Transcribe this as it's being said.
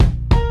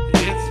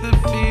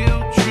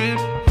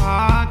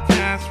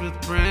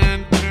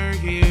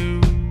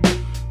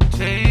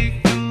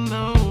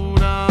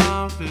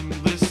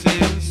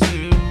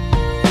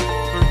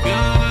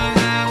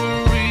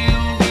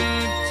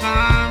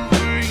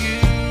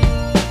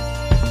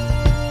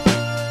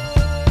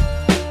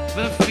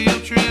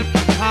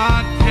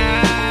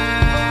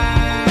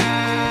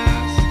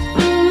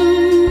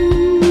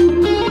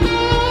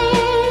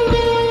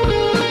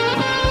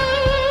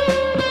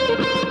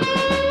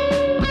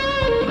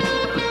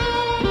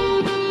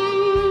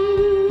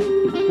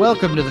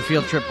Welcome to the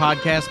Field Trip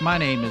Podcast. My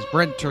name is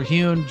Brent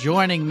Terhune.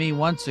 Joining me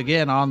once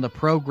again on the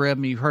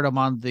program, you heard him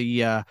on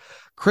the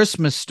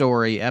Christmas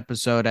Story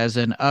episode, as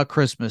in A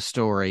Christmas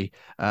Story.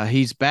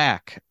 He's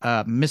back,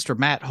 Mr.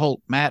 Matt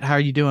Holt. Matt, how are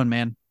you doing,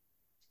 man?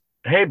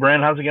 Hey,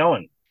 Brent, how's it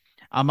going?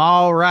 I'm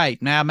all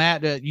right. Now,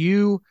 Matt,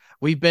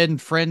 we've been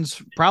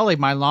friends, probably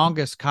my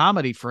longest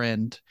comedy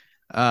friend.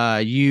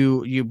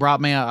 You brought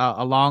me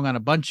along on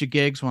a bunch of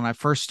gigs when I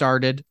first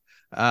started.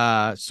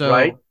 Right?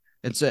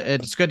 So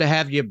it's good to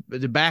have you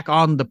back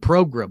on the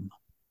program.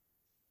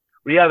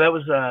 Yeah, that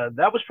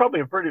was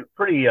probably a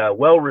pretty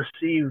well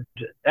received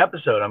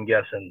episode. I'm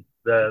guessing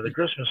the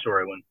Christmas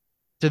story one.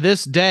 To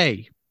this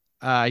day,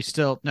 I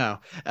still no.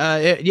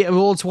 Yeah,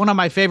 well, it's one of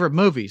my favorite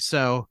movies.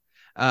 So,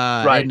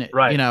 Right, and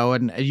right.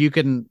 and you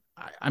can.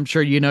 I'm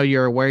sure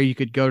you're aware you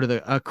could go to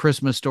the A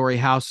Christmas Story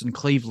house in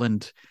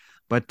Cleveland,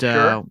 but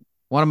Sure.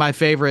 one of my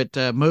favorite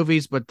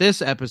movies. But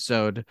this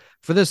episode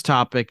for this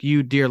topic,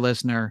 you dear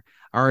listener,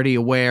 are already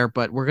aware.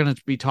 But we're going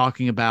to be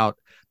talking about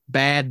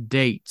bad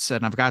dates,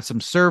 and I've got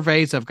some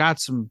surveys. I've got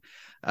some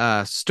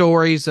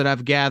stories that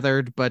I've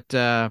gathered, but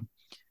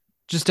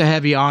just to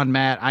have you on,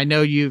 Matt, I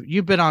know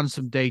you've been on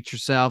some dates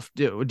yourself.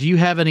 Do you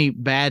have any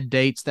bad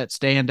dates that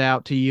stand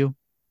out to you?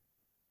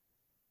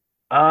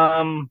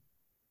 Um,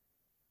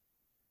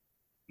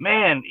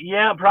 Man,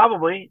 yeah,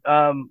 probably.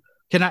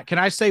 Can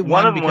I say One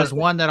one, of them was because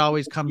one that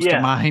always comes to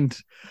yeah, mind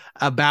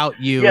about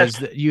you yes, is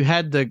that you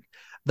had the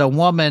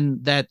woman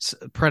that's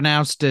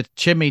pronounced it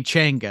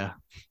chimichanga.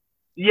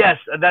 yes.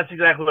 That's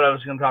exactly what I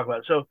was going to talk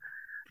about. So,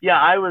 yeah,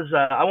 I was.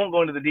 I won't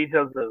go into the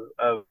details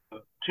of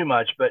too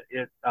much, but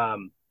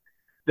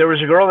there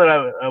was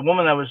a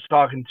woman I was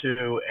talking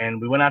to, and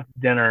we went out to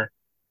dinner,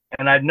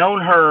 and I'd known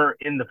her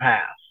in the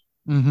past,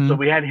 so Mm-hmm.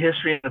 we had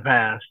history in the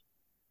past,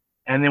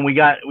 and then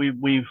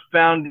we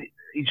found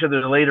each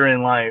other later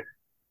in life,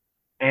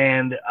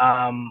 and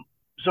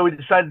so we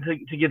decided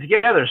to get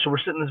together. So we're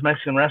sitting in this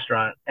Mexican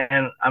restaurant,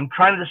 and I'm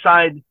trying to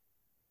decide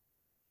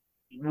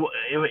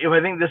if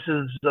I think this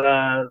is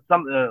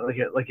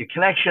something like a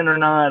connection or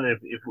not, if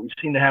we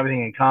seem to have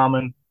anything in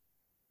common,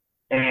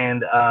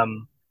 and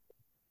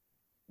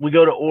we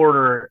go to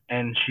order,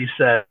 and she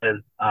says,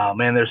 "Oh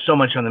man, there's so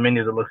much on the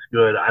menu that looks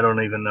good. I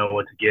don't even know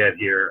what to get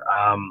here."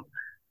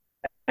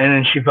 And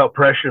then she felt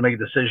pressure to make a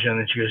decision,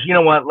 and she goes, "You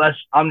know what?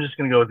 I'm just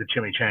gonna go with the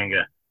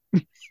chimichanga."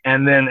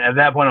 And then at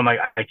that point, I'm like,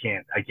 I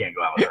can't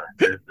go out with her.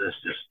 This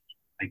just,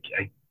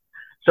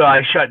 so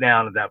I shut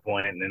down at that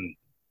point, and then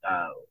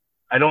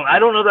I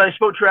don't know that I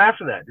spoke to her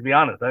after that. To be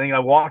honest, I think I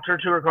walked her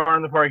to her car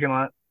in the parking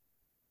lot,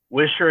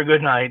 wished her a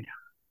good night,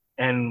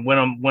 and went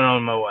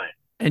on my way.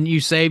 And you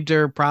saved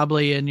her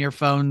probably in your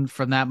phone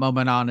from that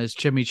moment on as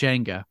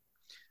chimichanga.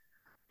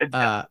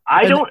 I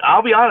And don't.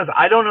 I'll be honest.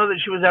 I don't know that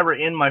she was ever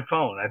in my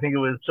phone. I think it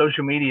was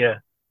social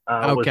media.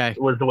 okay,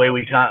 Was the way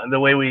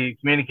we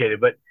communicated.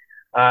 But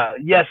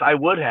yes, I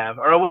would have,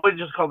 or I would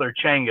just call her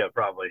Changa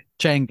probably.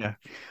 changa.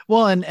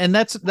 Well, and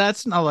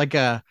that's not like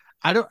a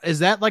I don't is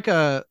that like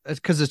a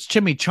because it's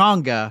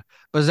chimichanga,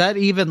 but is that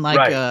even like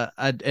Right.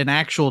 an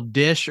actual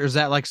dish, or is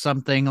that like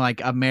something like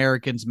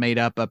Americans made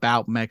up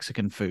about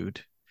Mexican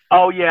food?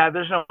 Oh yeah.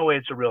 There's no way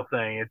it's a real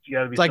thing. It's got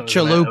to It's be like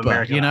something chalupa, you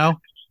Americanized. know?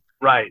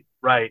 Right.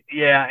 Right.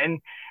 Yeah. And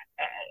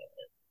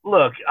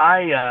look,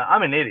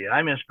 I'm an idiot.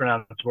 I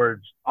mispronounce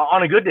words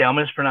on a good day. I'll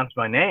mispronounce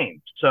my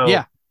name.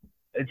 Yeah.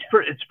 So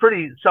it's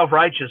pretty self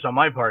righteous on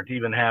my part to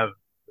even have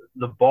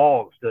the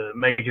balls to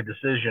make a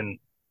decision.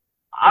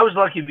 I was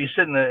lucky to be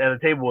sitting at a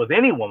table with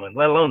any woman,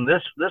 let alone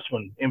this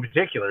one in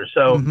particular.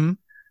 So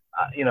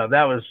Mm-hmm.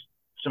 that was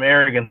some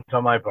arrogance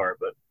on my part,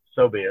 but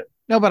so be it.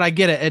 No, but I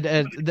get it.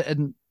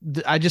 And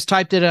I just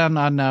typed it on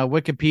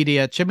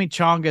Wikipedia.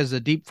 Chimichanga is a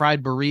deep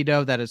fried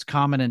burrito that is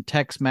common in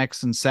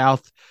Tex-Mex and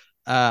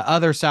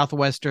other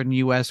southwestern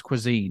U.S.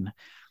 cuisine.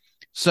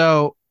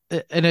 So,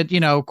 and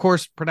it, of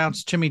course,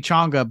 pronounced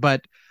chimichanga.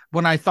 But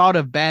when I thought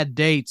of bad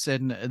dates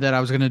and that I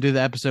was going to do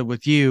the episode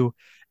with you,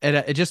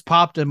 it just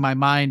popped in my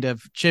mind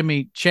of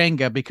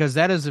chimichanga, because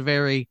that is a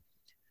very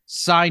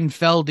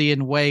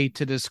Seinfeldian way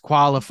to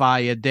disqualify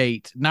a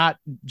date. Not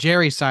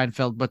Jerry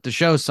Seinfeld, but the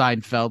show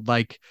Seinfeld.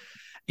 Like,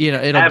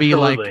 it'll be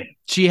like Absolutely.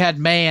 she had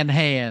man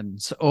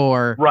hands,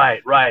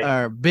 Right, right.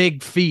 or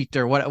big feet,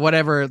 or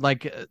whatever,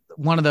 like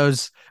one of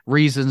those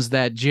reasons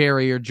that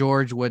Jerry or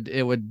George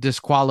would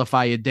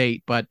disqualify a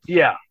date. But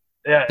Yeah.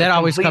 Yeah, a that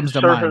always complete comes to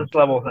surface mind.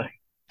 level thing.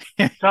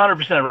 It's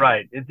 100%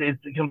 right.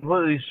 It's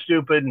completely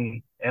stupid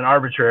and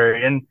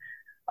arbitrary. And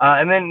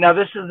then now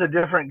this is a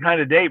different kind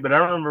of date, but I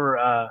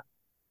remember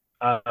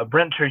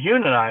Brent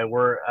Terhune and I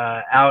were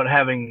out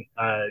having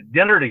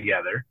dinner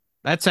together.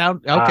 That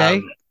sound Um,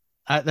 okay.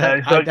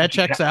 That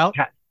checks out.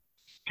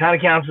 kind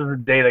of counts as a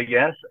date, I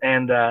guess.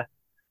 And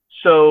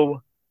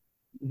so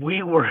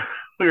we were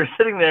we were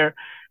sitting there,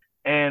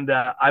 and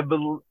I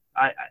believe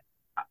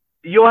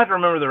you'll have to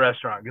remember the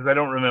restaurant because I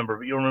don't remember,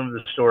 but you'll remember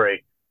the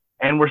story.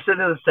 And we're sitting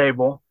at this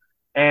table,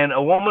 and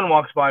a woman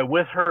walks by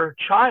with her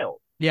child,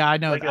 Yeah, I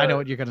know. like I know a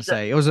what you're gonna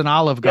say. It was an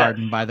Olive yes,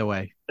 Garden, by the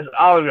way. it's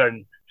Olive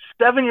Garden.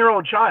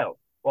 7-year-old child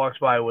walks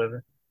by with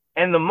her,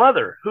 and the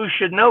mother, who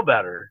should know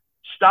better,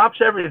 stops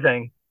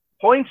everything,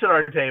 points at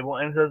our table,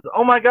 and says,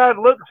 "Oh my God,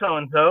 look, so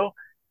and so,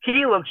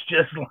 he looks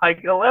just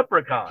like a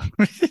leprechaun."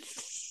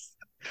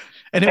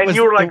 And And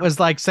you were it like, was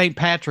like St.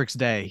 Patrick's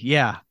Day.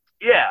 Yeah.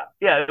 "Yeah,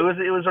 yeah." It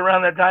was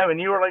around that time, and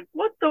you were like,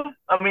 "What the?"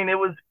 I mean, it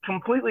was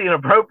completely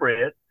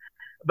inappropriate.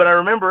 But I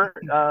remember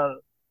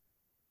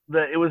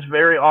that it was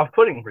very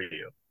off-putting for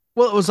you.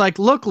 Well, it was like,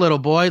 look, little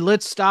boy,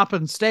 let's stop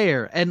and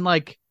stare. And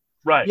like,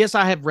 Right. yes,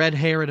 I have red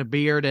hair and a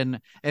beard, and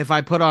if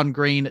I put on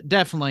green,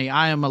 definitely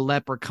I am a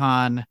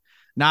leprechaun,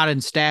 not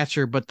in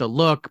stature, but the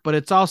look. But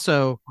it's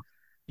also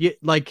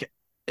like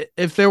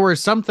if there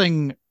was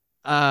something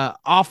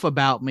off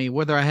about me,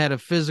 whether I had a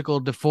physical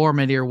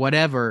deformity or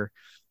whatever,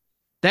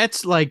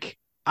 that's like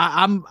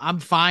I'm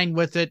fine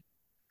with it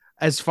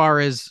as far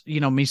as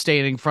me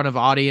standing in front of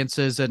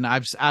audiences, and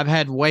I've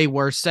had way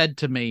worse said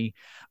to me.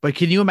 But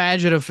can you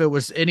imagine if it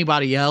was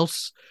anybody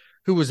else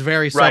who was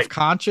very Right.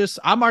 self-conscious?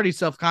 I'm already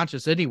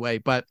self-conscious anyway,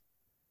 but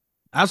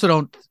I also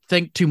don't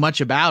think too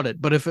much about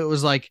it. But if it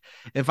was like,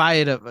 if I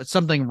had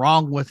something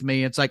wrong with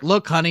me, it's like,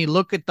 look, honey,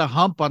 look at the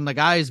hump on the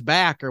guy's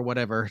back or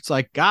whatever. It's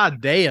like, God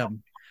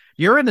damn,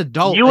 you're an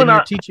adult You and and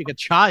you're I, teaching a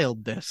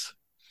child this.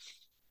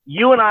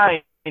 you and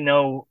I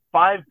know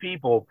 5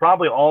 people,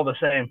 probably all the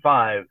same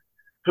 5,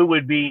 who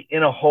would be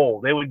in a hole.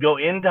 They would go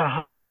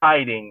into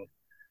hiding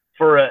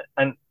for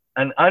an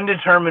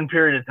undetermined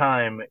period of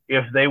time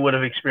if they would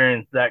have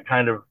experienced that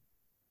kind of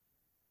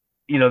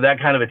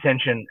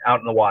attention out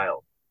in the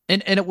wild.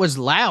 And it was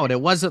loud. It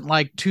wasn't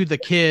like to the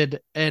kid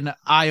and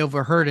I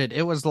overheard it.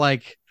 It was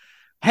like,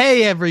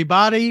 hey,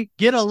 everybody,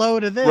 get a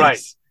load of Right.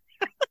 this.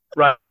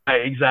 Right.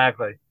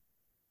 Exactly.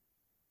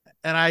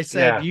 And I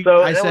said, Yeah.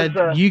 So I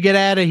said, you get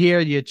out of here,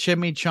 you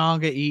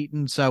chimichanga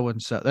eating so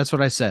and so. That's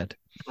what I said.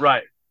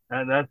 Right.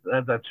 And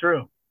that's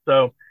true.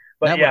 So,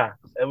 but That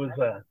it was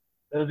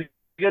a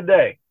good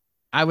day.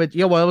 I would,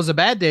 well, it was a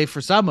bad day for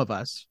some of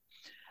us.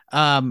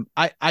 I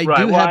Right. do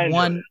Well, I have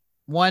enjoyed it.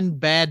 one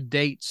bad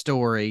date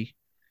story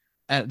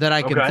that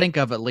I can Okay. think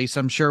of, at least.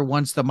 I'm sure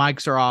once the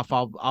mics are off,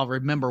 I'll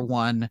remember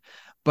one.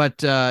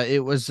 But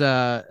it was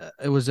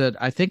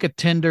I think a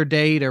Tinder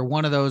date or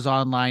one of those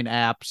online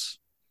apps,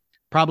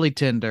 probably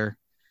Tinder.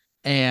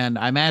 And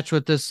I matched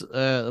with this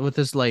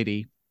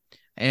lady,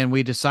 and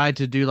we decide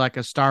to do like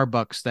a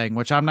Starbucks thing,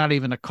 which I'm not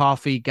even a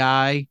coffee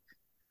guy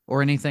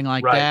or anything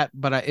like Right. that,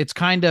 but it's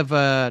kind of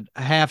a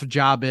half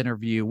job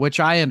interview, which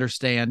I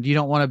understand. You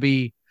don't want to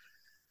be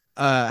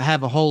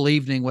have a whole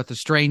evening with a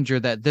stranger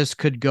that this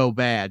could go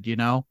bad,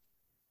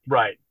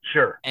 Right.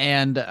 Sure.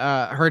 And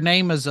her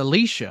name is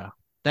Alicia.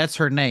 That's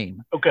her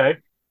name. Okay.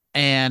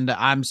 And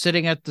I'm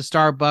sitting at the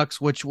Starbucks,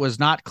 which was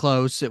not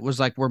close. It was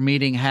like we're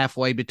meeting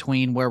halfway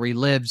between where we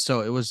lived.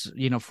 So it was,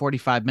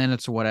 45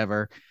 minutes or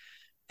whatever.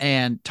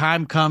 And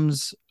time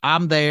comes,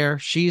 I'm there.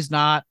 She's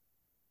not.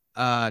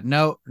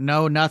 No,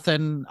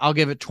 nothing. I'll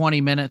give it 20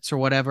 minutes or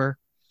whatever.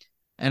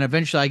 And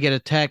eventually I get a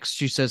text.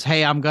 She says,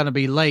 hey, I'm going to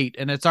be late.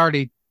 And it's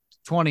already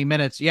 20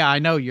 minutes. Yeah, I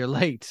know you're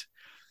late.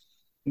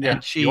 Yeah.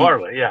 And You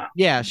are late. Yeah.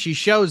 yeah, she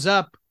shows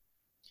up,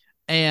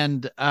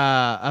 and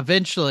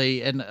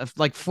eventually, and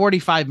like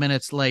 45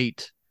 minutes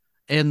late.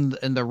 And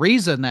the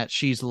reason that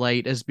she's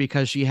late is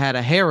because she had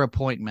a hair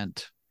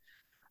appointment.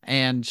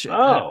 And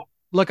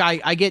look,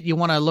 I get you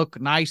want to look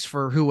nice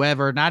for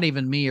whoever, not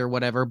even me or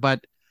whatever,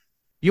 but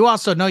you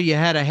also know you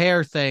had a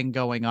hair thing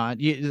going on.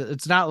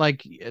 It's not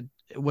like it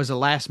was a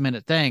last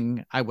minute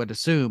thing, I would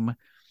assume.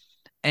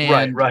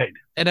 And right.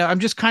 And I'm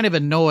just kind of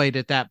annoyed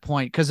at that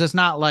point, because it's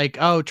not like,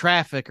 oh,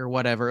 traffic or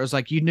whatever. It was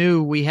like, you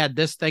knew we had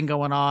this thing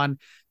going on.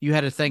 You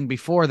had a thing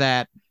before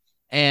that.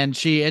 And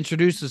she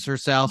introduces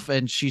herself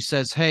and she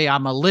says, hey,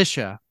 I'm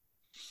Alicia.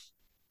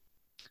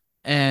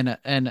 And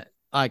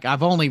like,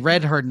 I've only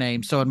read her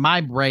name. So in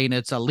my brain,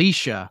 it's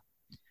Alicia.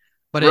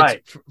 But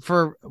right.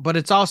 but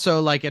it's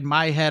also like in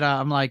my head,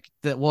 I'm like,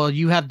 that. Well,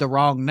 you have the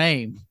wrong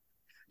name.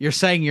 You're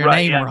saying your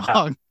name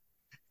wrong.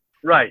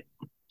 Right.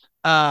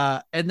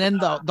 And then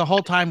the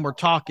whole time we're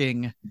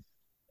talking,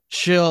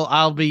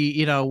 I'll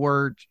be,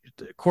 we're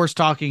of course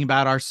talking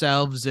about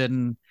ourselves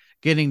and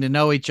getting to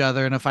know each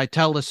other. And if I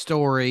tell a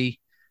story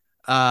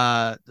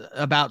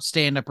about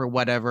stand up or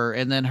whatever,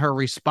 and then her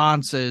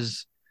response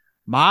is,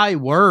 my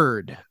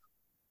word.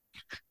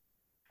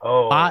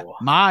 Oh,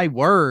 my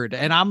word.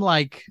 And I'm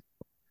like,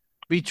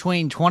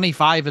 between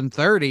 25 and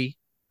 30.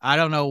 I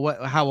don't know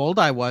how old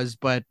I was,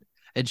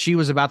 and she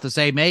was about the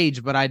same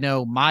age, but I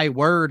know my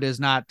word is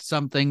not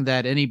something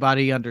that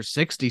anybody under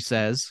 60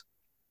 says.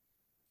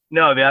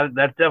 No,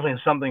 that's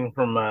definitely something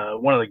from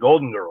one of the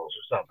Golden Girls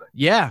or something.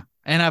 Yeah.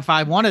 And if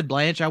I wanted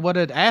Blanche, I would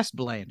have asked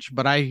Blanche,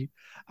 but I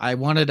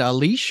wanted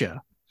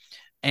Alicia.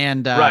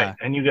 And right.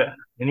 And you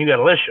got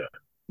Alicia.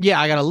 Yeah,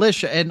 I got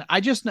Alicia. And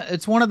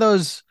it's one of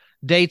those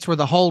dates where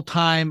the whole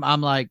time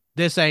I'm like,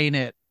 this ain't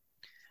it.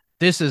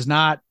 This is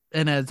not.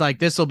 And it's like,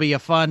 this will be a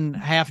fun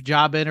half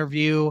job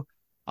interview.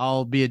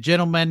 I'll be a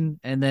gentleman.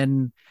 And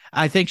then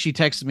I think she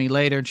texted me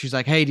later and she's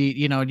like, hey, do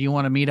you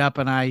want to meet up?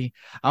 And I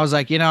was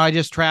like, I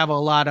just travel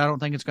a lot. I don't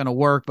think it's going to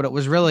work. But it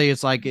was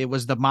it's like, it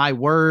was my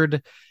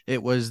word.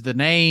 It was the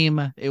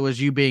name. It was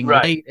you being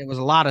late. It was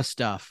a lot of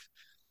stuff.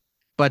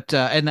 But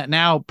and that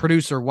now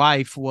producer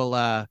wife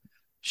will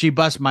she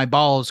busts my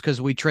balls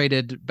because we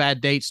traded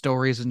bad date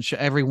stories, and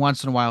every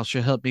once in a while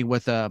she'll help me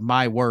with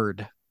my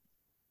word.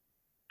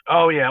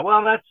 Oh yeah,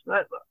 well that's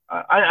that.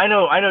 I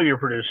know your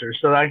producer,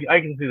 so I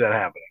can see that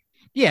happening.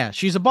 Yeah,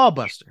 she's a ball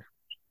buster.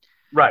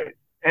 Right,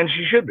 and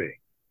she should be.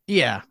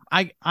 Yeah,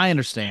 I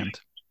understand,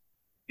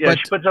 Yeah, she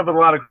but puts up with a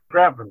lot of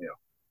crap from you.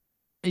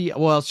 yeah,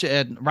 well,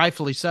 and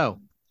rightfully so.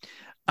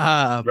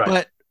 Right.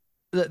 But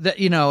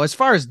you know, as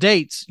far as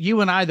dates,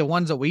 you and I, the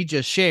ones that we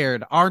just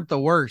shared, aren't the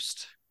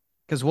worst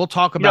because we'll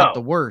talk about the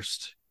No,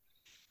 worst.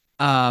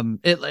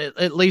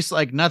 At least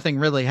like nothing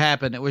really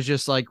happened. It was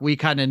just like we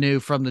kind of knew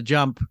from the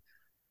jump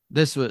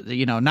this was,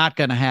 you know, not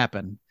going to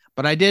happen.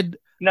 But I did.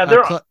 now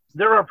Uh,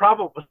 there are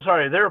probably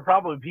there are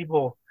probably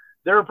people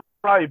there are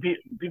probably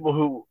people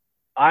who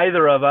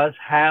either of us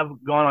have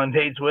gone on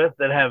dates with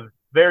that have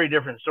very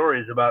different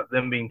stories about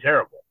them being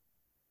terrible.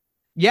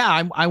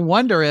 yeah, I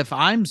wonder if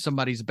I'm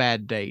somebody's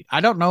bad date.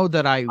 I don't know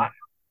that I,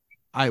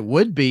 I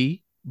would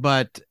be,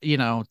 but you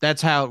know,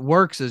 that's how it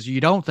works. Is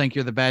you don't think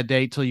you're the bad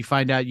date till you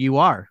find out you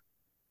are.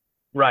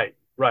 right,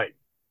 right.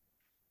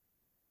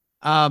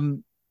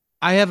 Um,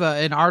 I have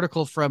an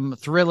article from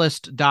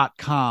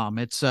Thrillist.com.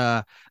 It's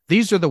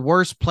these are the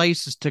worst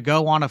places to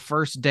go on a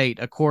first date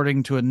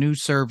according to a new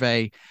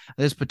survey.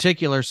 This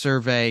particular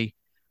survey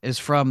is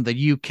from the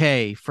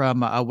UK,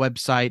 from a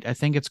website. I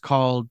think it's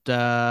called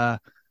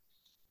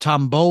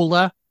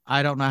Tombola.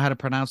 I don't know how to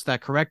pronounce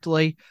that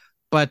correctly.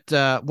 But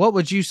what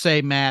would you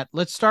say, Matt?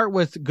 Let's start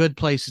with good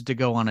places to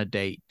go on a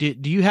date. Do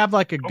you have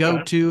like a go Okay.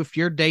 to if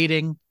you're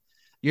dating?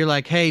 You're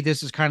like, hey,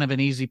 this is kind of an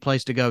easy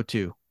place to go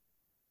to.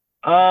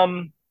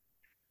 Um,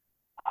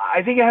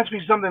 I think it has to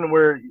be something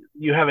where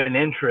you have an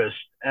interest,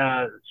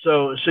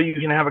 so you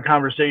can have a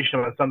conversation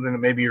about something that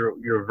maybe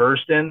you're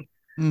versed in.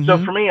 So Mm-hmm.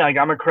 for me, like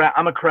I'm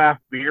a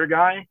craft beer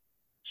guy,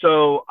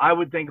 so I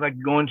would think like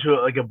going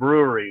to like a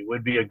brewery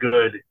would be a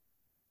good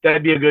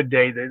that'd be a good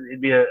date.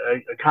 It'd be a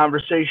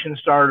conversation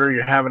starter.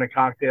 You're having a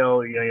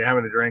cocktail, you know, you're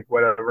having a drink,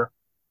 whatever.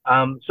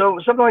 So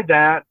something like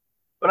that.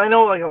 But I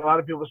know like a lot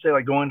of people say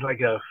like going to like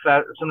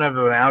some type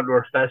of an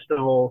outdoor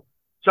festival,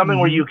 something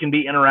where Mm-hmm. you can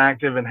be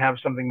interactive and have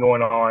something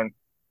going on.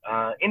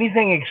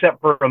 Anything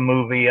except for a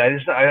movie. I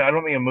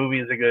don't think a movie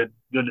is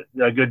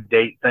a good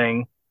date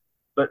thing.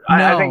 But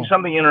I think No.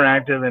 something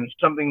interactive and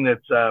something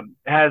that's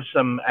has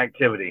some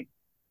activity.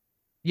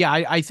 Yeah,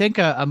 I think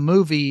a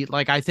movie,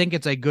 like I think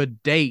it's a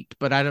good date,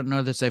 but I don't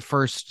know that's a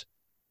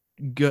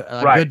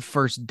Right, good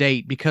first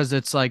date because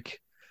it's like,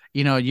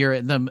 you know, you're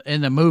in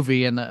the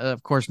movie, and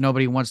of course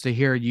nobody wants to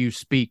hear you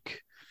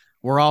speak.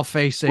 We're all right.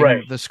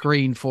 facing the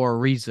screen for a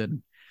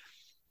reason.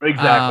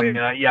 Exactly. Um,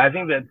 Yeah, I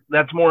think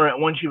that's more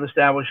once you've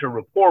established a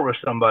rapport with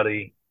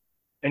somebody,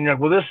 and you're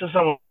like, well, this is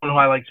someone who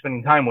I like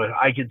spending time with.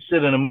 I could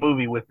sit in a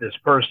movie with this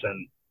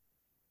person.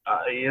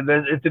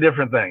 It's a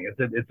different thing.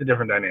 It's a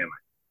different dynamic.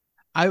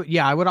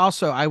 I would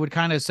also I would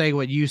kind of say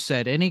what you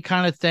said. Any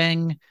kind of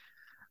thing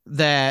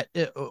that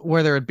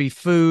whether it be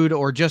food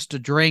or just a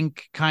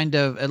drink, kind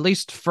of at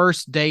least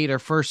first date or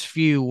first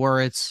few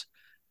where it's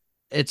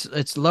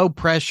low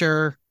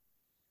pressure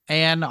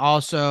and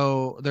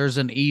also there's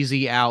an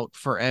easy out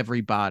for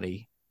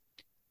everybody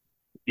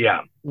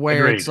Yeah,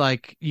 where it's agreed.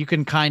 like you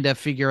can kind of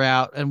figure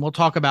out, and we'll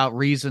talk about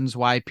reasons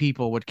why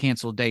people would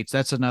cancel dates.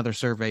 That's another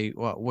survey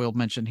we'll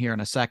mention here in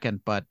a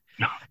second, but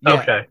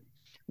yeah, Okay.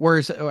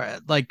 whereas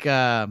like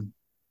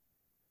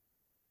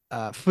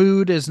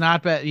food is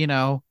not bad, you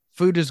know,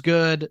 food is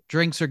good,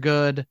 drinks are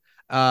good.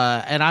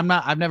 And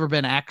I've never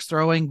been axe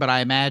throwing, but I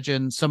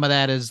imagine some of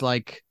that is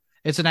like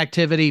it's an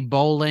activity,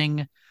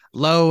 bowling,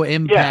 low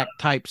Yeah. impact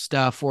type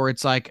stuff where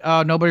it's like,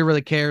 oh, nobody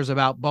really cares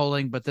about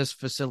bowling, but this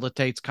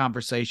facilitates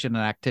conversation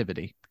and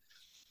activity.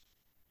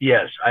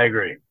 Yes, I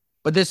agree.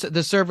 But this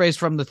survey is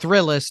from the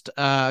Thrillist,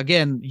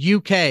 again,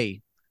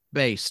 UK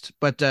based.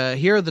 But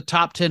here are the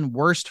top 10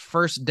 worst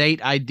first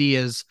date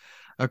ideas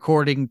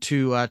according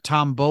to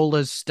Tom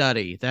Bola's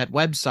study, that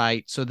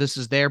website. So this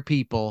is their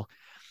people.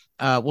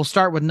 We'll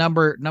start with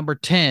number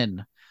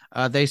 10.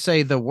 They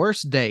say the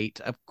worst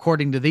date,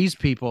 according to these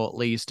people at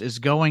least, is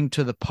going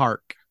to the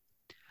park.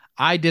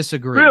 I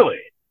disagree. Really,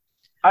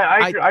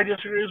 I I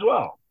disagree as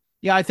well.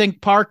 Yeah, I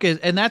think park is,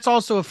 and that's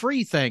also a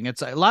free thing.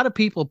 It's a lot of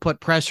people put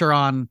pressure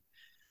on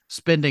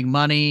spending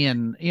money,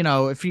 and you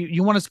know, if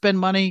you want to spend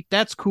money,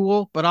 that's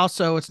cool, but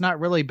also it's not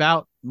really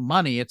about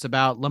money. It's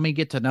about let me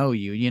get to know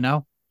you, you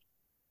know.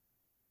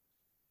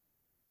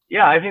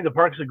 Yeah, I think the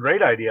park's a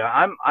great idea.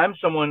 I'm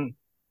someone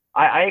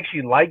I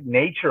actually like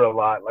nature a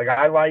lot. Like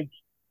I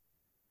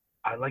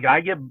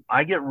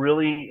get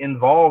really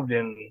involved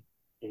in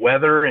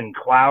weather and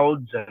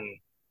clouds and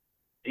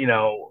you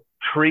know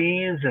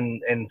trees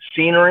and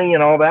scenery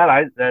and all that.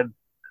 I that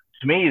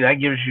to me that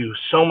gives you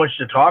so much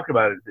to talk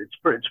about.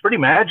 It's pretty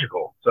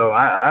magical. So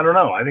I don't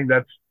know. I think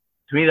that's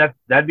to me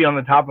that'd be on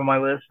the top of my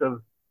list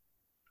of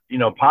you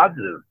know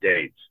positive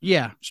dates.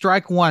 Yeah,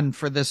 strike one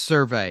for this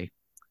survey.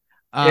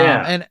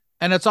 Yeah.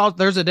 And it's all,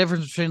 there's a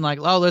difference between like,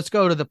 oh, let's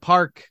go to the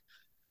park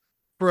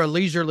for a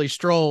leisurely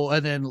stroll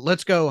and then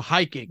let's go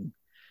hiking.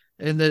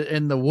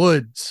 in the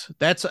woods.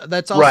 That's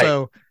Right.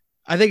 also,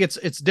 I think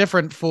it's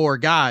different for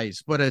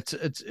guys, but it's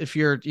if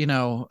you're,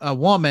 a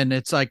woman,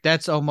 it's like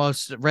that's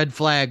almost red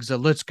flags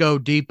of let's go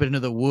deep into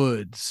the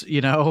woods,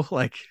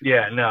 like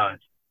Yeah. No.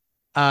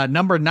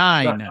 number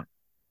No. 9.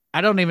 I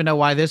don't even know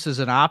why this is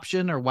an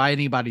option or why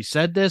anybody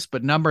said this,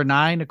 but number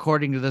 9,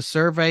 according to the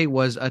survey,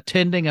 was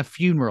attending a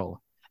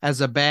funeral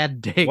as a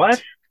bad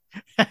What?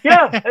 date.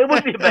 Yeah, it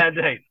would be a bad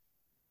date.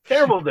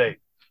 Terrible date,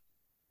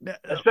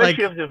 especially Like,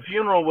 if the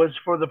funeral was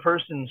for the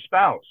person's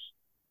spouse.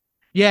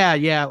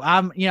 yeah,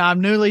 I'm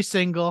newly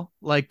single,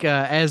 like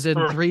as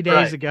in 3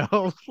 days Right.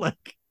 ago.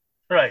 Like,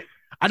 Right.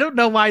 I don't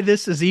know why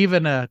this is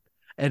even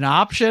an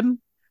option,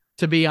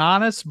 to be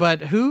honest.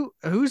 But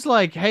who's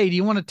like, hey, do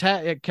you want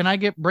to? Can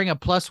I bring a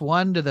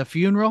 +1 to the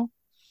funeral?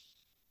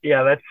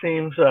 Yeah, that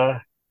seems.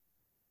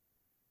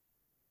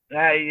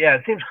 Yeah,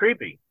 it seems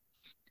creepy.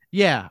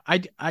 Yeah,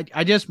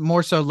 I just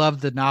more so love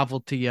the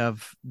novelty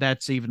of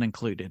that's even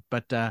included.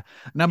 But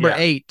number Yeah.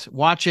 8,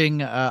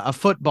 watching a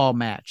football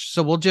match.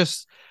 So we'll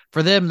just,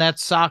 for them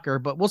that's soccer,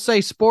 but we'll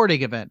say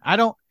sporting event. I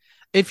don't,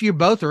 if you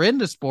both are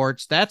into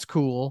sports, that's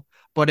cool.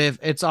 But if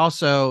it's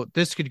also,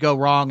 this could go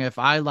wrong if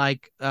I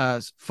like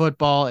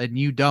football and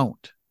you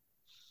don't.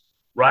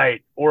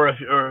 Right. Or if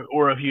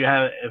you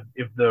have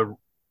if the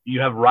you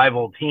have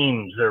rival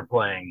teams that are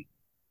playing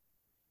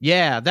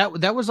Yeah,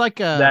 that was like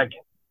a that.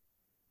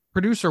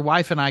 producer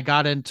wife and I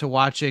got into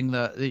watching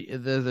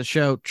the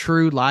show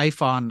True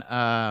Life on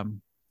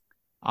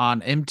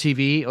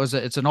MTV.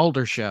 It's an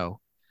older show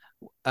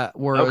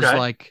where it was Okay.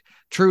 like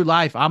True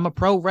Life, I'm a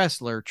pro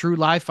wrestler. True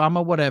Life, I'm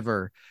a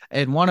whatever.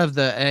 And one of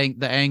the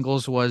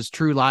angles was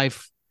True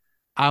Life,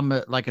 I'm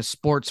like a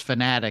sports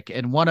fanatic.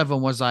 And one of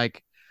them was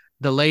like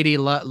the lady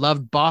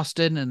loved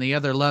Boston and the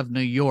other loved New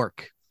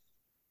York.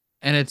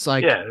 And it's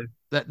like Yeah.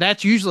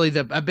 that's usually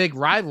a big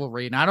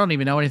rivalry. And I don't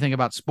even know anything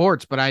about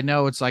sports, but I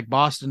know it's like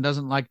Boston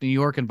doesn't like New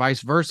York and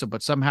vice versa.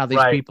 But somehow these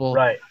Right. people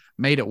Right.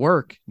 made it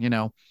work.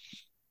 They're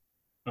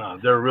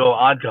a real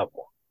odd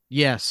couple.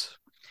 Yes.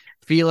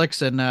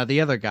 Felix and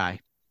the other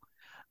guy.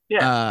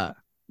 Yeah. Uh,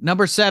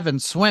 Number 7,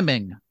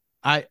 swimming.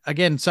 I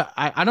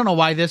don't know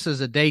why this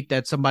is a date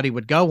that somebody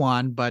would go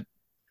on, but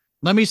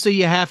let me see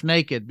you half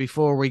naked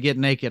before we get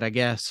naked, I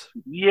guess.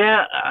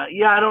 Yeah.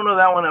 Yeah. I don't know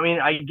that one. I mean,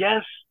 I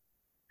guess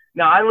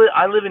now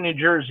I live in New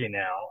Jersey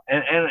now,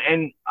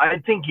 and I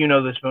think you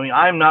know this, but I mean,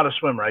 I'm not a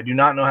swimmer. I do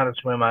not know how to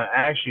swim. I'm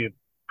actually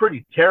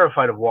pretty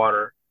terrified of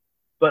water.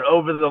 But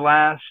over the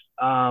last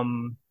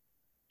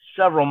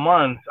several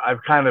months,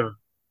 I've kind of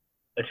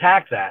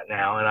attacked that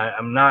now, and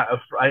I'm not.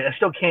 I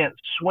still can't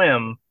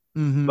swim,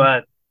 Mm-hmm.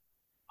 but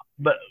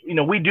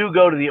we do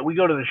go to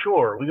the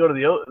shore. We go to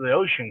the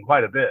ocean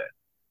quite a bit.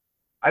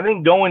 I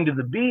think going to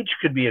the beach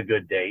could be a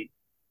good date,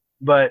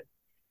 but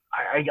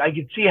I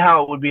could see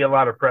how it would be a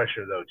lot of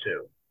pressure though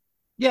too.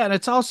 Yeah, and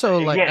it's also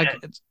like Again,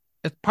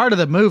 it's part of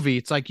the movie.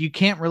 It's like you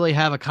can't really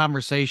have a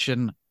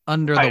conversation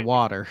under the right.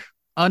 water,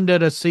 under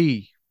the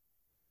sea.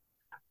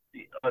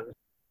 Uh,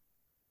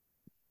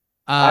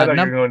 I thought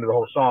you were Num going to the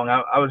whole song.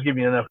 I was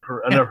giving you enough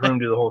room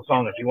to do the whole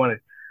song if you wanted.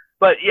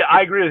 But yeah,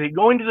 I agree with you.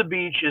 Going to the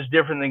beach is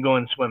different than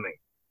going swimming.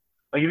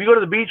 Like if you go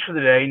to the beach for the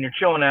day and you're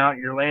chilling out,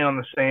 you're laying on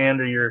the sand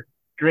or you're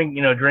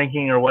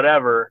drinking or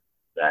whatever,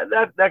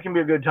 that can be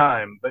a good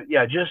time. But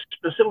yeah, just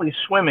specifically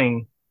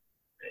swimming,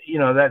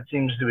 that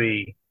seems to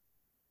be.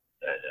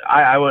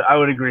 I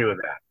would agree with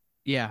that.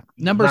 yeah,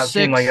 It does number not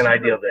seem like an 6.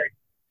 ideal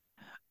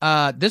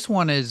day. This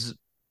one is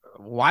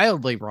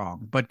wildly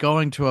wrong, but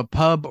going to a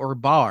pub or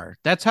bar.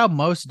 That's how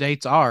most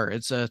dates are.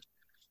 It's at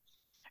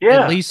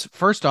Yeah, least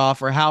first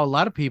off, or how a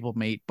lot of people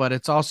meet, but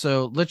it's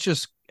also let's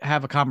just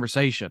have a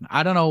conversation.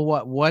 I don't know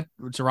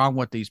what's wrong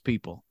with these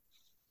people.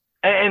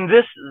 and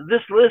this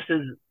list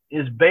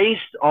is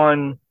based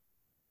on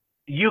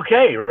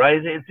UK,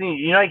 right? It's the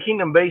United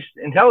Kingdom based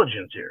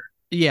intelligence here.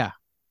 Yeah,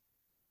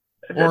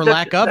 or That's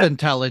lack of that's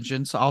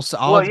intelligence. I'll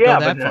well, go yeah,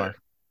 that far.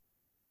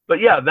 but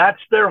yeah, that's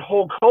their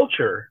whole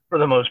culture for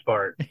the most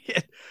part.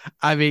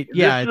 I mean, This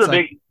yeah, is it's a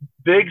like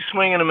big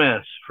swing and a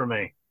miss for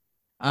me.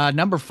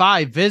 number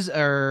 5,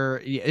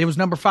 it was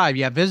number 5.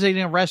 Yeah,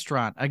 visiting a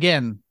restaurant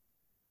again.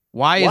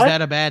 Why is What?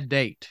 that a bad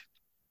date?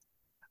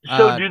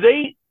 So Uh, do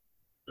they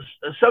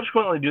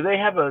subsequently do they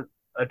have a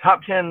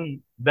top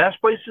 10 best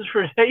places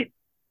for a date?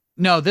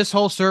 no, this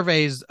whole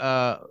survey's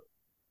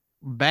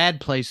bad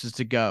places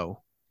to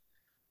go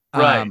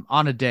Right.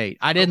 on a date.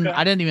 Okay. I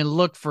didn't even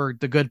look for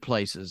the good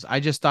places. I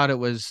just thought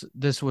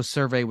this was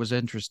survey was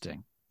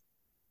interesting.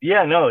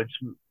 Yeah, no, it's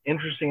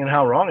interesting in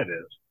how wrong it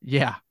is.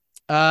 Yeah.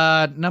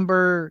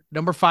 Number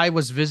 5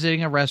 was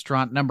visiting a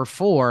restaurant. Number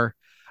 4,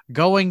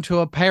 going to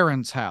a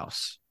parent's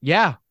house.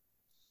 Yeah.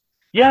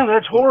 Yeah,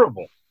 that's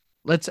horrible.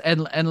 Let's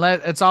and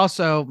let it's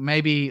also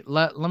maybe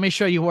let me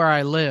show you where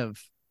I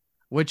live,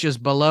 which is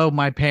below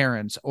my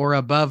parents or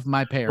above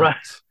my Right.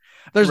 parents.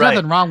 There's Right.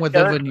 nothing wrong with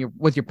Yeah, living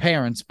with your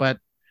parents, but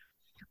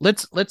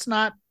let's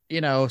not,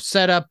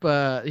 set up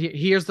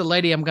here's the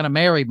lady I'm going to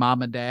marry,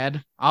 mom and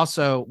dad.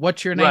 Also,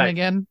 what's your name right.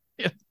 again?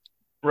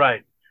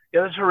 Right.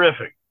 Yeah, that's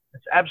horrific.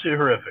 It's absolutely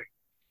horrific.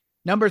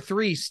 Number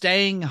 3,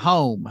 staying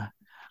home.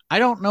 I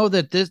don't know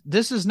that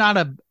this is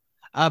not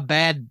a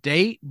bad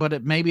date,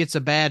 but maybe it's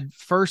a bad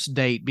first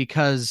date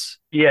because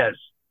Yes.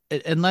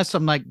 unless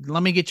I'm like,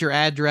 let me get your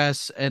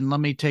address and let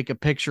me take a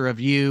picture of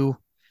you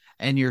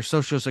and your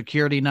social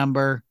security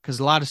number, because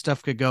a lot of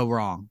stuff could go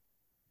wrong.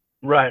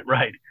 Right,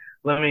 right.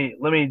 Let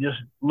me just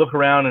look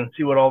around and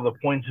see what all the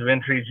points of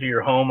entry to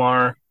your home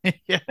are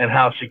Yeah. and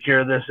how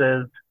secure this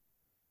is.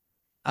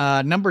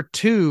 Number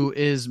 2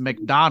 is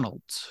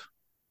McDonald's.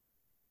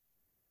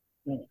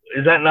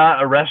 Is that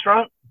not a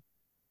restaurant?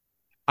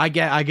 I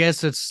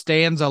guess it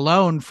stands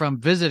alone from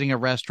visiting a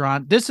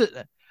restaurant. This is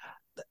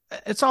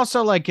it's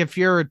also like if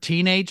you're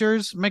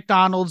teenagers,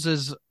 McDonald's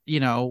is,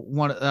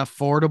 one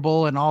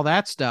affordable and all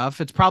that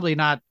stuff. It's probably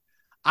not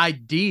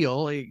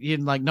ideal.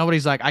 Like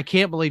nobody's like, I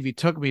can't believe you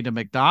took me to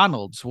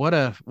McDonald's. What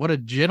a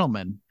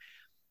gentleman.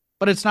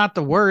 But it's not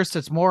the worst.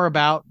 It's more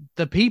about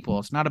the people.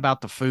 It's not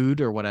about the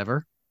food or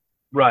whatever.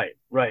 Right,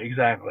 right,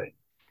 exactly.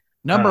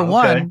 Number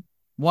Okay.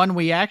 one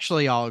we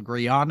actually all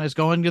agree on is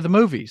going to the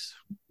movies.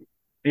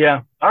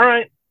 Yeah. All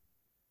right.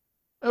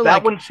 That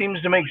Like, one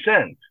seems to make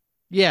sense.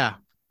 yeah,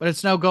 but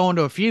it's no going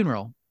to a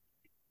funeral.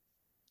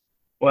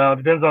 Well, it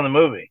depends on the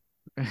movie.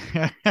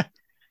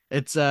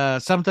 It's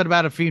something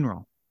about a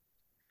funeral.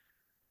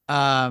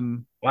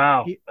 Um,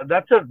 Wow.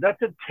 That's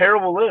a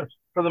terrible list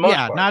for the most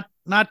yeah, part.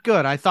 not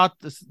good. I thought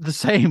the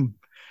same.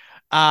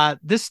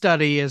 This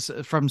study is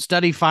from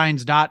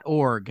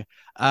studyfinds.org.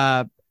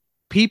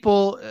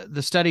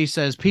 The study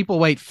says people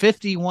wait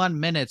 51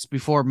 minutes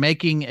before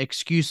making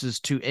excuses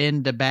to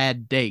end a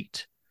bad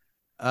date.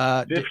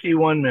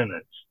 51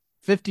 minutes.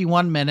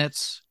 51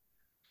 minutes.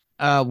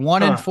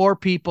 One in Huh. four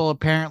people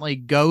apparently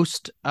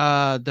ghost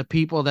the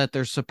people that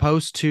they're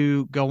supposed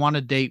to go on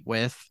a date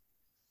with.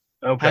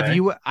 Have Okay.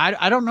 you?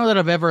 I don't know that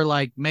I've ever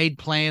like made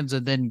plans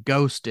and then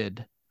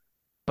ghosted,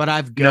 but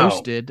I've No.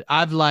 ghosted.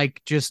 I've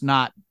like just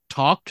not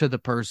talked to the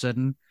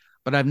person,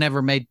 but I've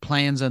never made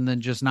plans and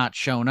then just not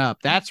shown up.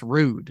 That's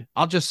rude.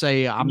 I'll just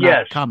say I'm not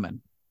Yes.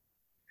 coming.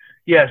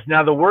 Yes.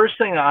 Now, the worst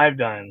thing I've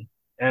done,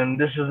 and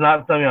this is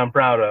not something I'm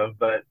proud of,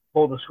 but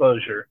full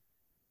disclosure,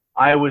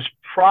 I was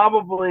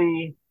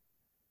probably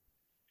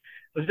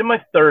I was in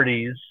my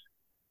 30s,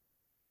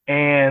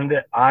 and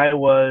I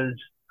was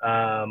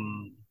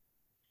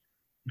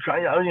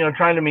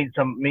trying to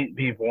meet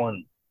people,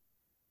 and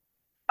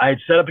I had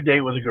set up a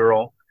date with a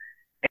girl,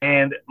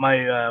 and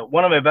my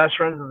one of my best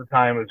friends at the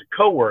time was a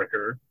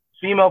coworker,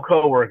 female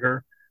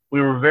coworker.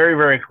 We were very,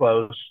 very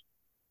close,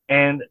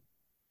 and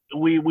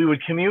we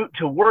would commute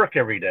to work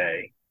every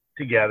day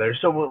together.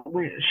 So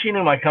she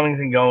knew my comings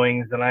and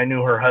goings, and I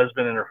knew her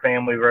husband and her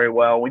family very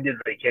well. We did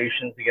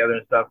vacations together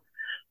and stuff.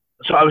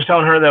 So I was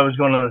telling her that I was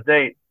going on this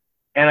date,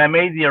 and I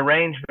made the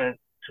arrangement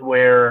to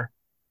where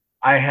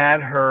I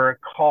had her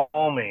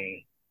call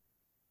me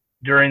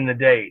during the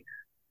date,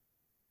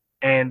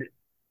 and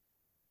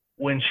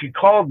when she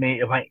called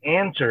me, if I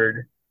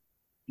answered,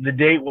 the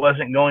date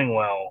wasn't going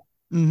well,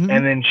 Mm-hmm.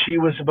 and then she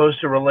was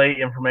supposed to relay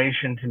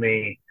information to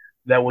me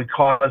that would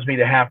cause me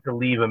to have to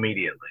leave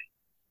immediately.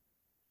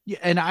 Yeah,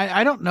 and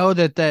I don't know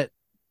that's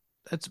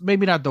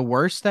maybe not the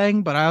worst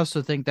thing, but I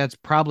also think that's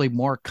probably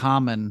more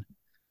common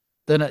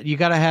than you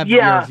got to have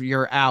Yeah,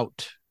 your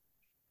out.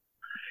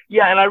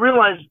 yeah, and I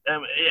realized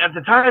at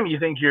the time you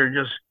think you're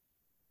just,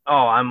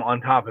 oh, I'm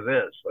on top of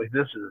this. Like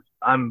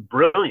I'm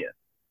brilliant.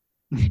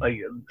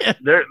 Like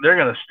they're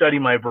gonna study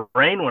my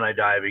brain when I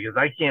die because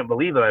I can't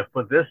believe that I've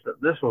put this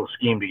little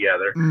scheme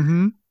together.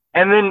 Mm-hmm.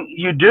 And then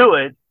you do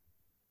it,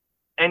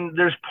 and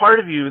there's part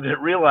of you that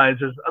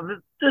realizes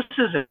this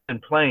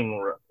isn't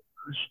playing.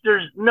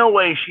 There's no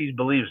way she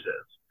believes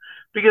this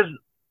because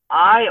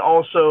I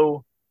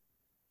also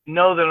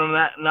know that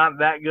I'm not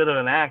that good of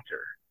an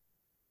actor.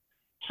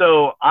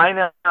 So I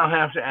now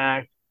have to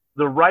act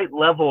the right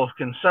level of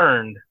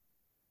concerned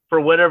for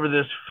whatever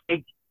this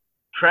fake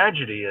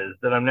tragedy is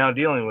that I'm now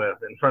dealing with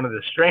in front of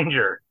this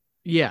stranger.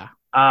 Yeah.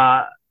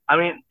 I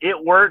mean,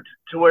 it worked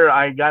to where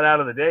I got out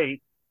of the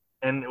date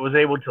and was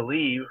able to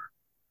leave.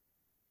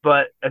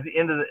 But at the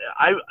end of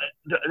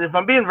if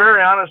I'm being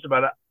very honest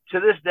about it, to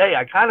this day,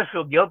 I kind of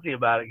feel guilty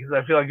about it because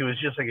I feel like it was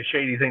just like a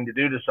shady thing to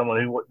do to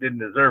someone who didn't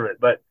deserve it.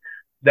 But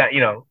that,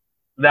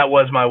 that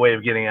was my way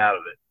of getting out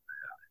of it.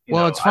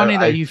 Well, it's funny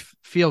that you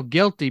feel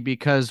guilty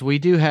because we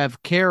do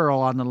have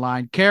Carol on the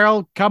line.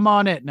 Carol, come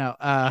on it. No.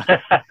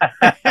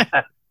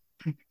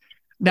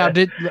 Now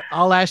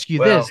I'll ask you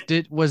well,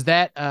 this. Was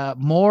that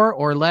more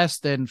or less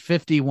than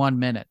 51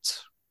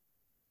 minutes?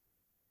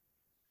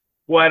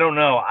 well, I don't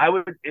know.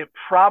 It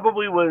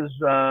probably was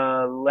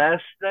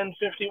less than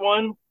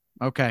 51.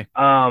 Okay.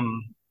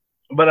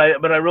 But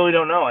I really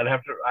don't know. I'd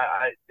have to.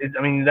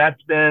 I mean,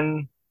 that's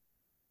been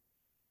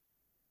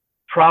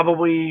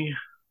probably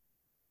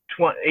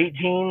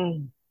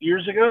 18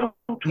 years ago,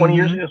 20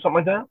 years Mm-hmm. ago, something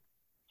like that.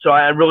 So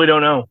I really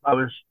don't know. I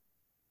was,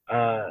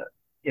 uh,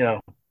 you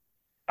know,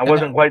 I And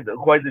wasn't quite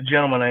the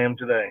gentleman I am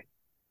today.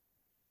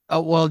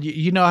 oh well,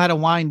 you know how to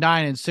wine,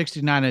 dine, and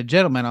 69 a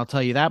gentleman. I'll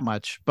tell you that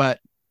much. But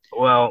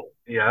Well,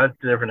 yeah, that's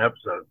a different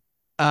episode.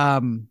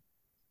 um,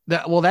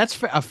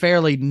 That's a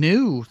fairly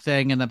new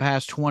thing in the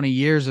past 20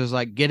 years, is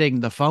like getting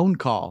the phone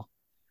call,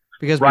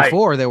 because Right,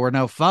 before there were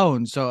no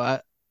phones. So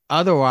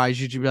otherwise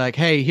you'd be like,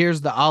 hey,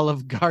 here's the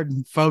Olive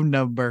Garden phone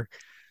number.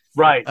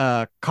 right.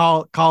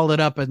 Call it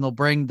up and they'll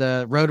bring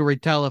the rotary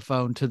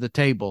telephone to the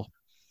table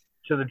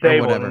To the or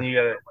table, and then whatever. you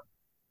got to.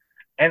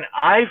 And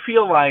I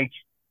feel like,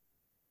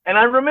 and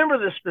I remember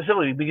this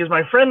specifically because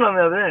my friend on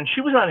the other end,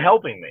 she was not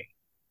helping me.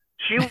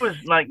 She was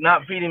like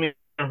not feeding me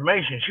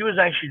information. She was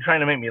actually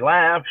trying to make me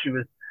laugh. She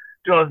was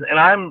doing, and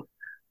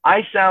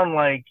I sound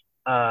like,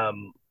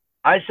 um,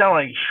 I sound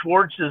like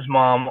Schwartz's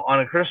mom on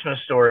A Christmas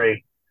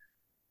Story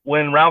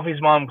when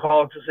Ralphie's mom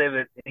called to say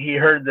that he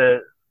heard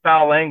the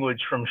foul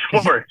language from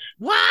Schwartz,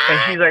 and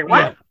What? she's like, Yeah.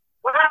 "What?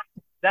 What?"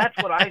 That's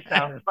what I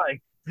sounded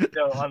like,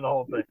 on the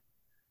whole thing.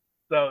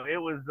 So it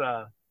was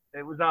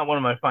not one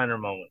of my finer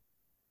moments.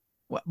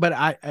 But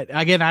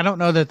again, I don't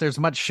know that there's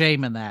much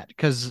shame in that,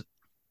 because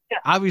Yeah,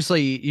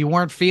 obviously you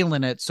weren't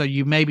feeling it. So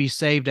you maybe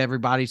saved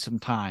everybody some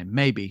time.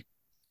 Maybe.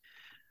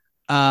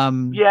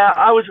 Um, yeah,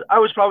 I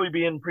was probably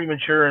being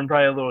premature and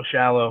probably a little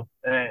shallow,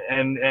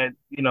 and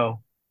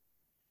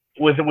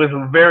with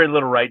very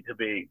little right to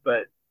be,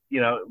 but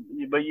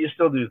but you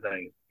still do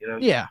things,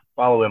 yeah.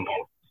 follow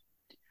impulse.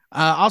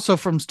 Also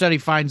from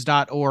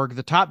studyfinds.org,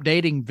 the top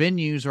dating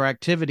venues or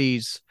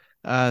activities,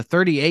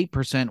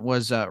 38%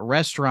 was a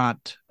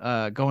restaurant,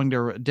 going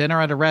to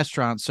dinner at a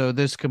restaurant. So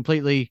this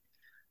completely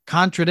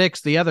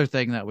contradicts the other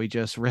thing that we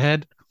just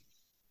read.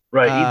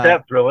 Right, eat Uh,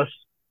 that, Thrillist.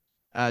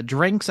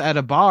 Drinks at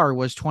a bar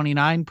was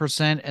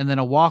 29%, and then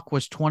a walk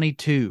was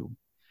 22.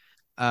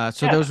 So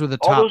Yeah, those were the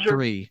all top those are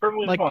three.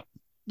 perfectly Like, fine.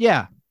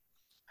 yeah.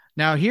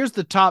 Now here's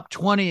the top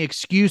 20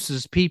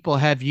 excuses people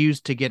have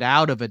used to get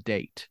out of a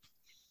date.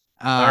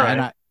 All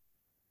And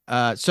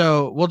right,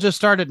 so we'll just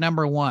start at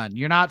number one.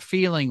 You're not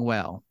feeling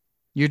well.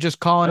 You're just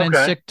calling in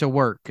okay, sick to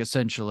work,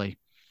 essentially.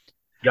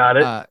 got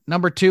it.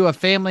 Number two, a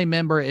family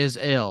member is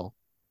ill.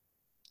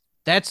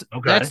 That's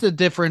Okay, the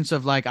difference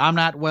of like, I'm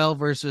not well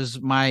versus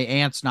my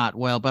aunt's not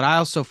well. But I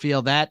also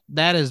feel that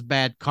that is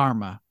bad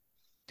karma.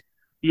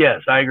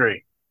 yes, I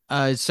agree.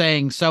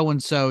 Saying so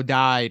and so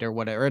died or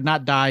whatever,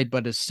 not died,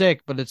 but is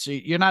sick. But it's,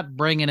 you're not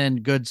bringing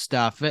in good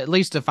stuff. At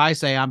least if I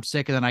say I'm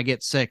sick and then I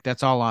get sick,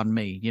 that's all on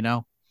me, you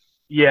know.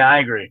 Yeah, I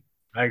agree.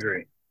 I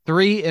agree.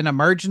 Three, an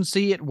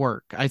emergency at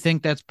work. I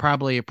think that's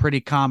probably a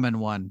pretty common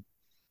one.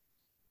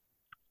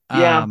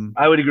 Yeah, Um,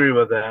 I would agree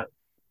with that.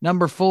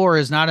 Number four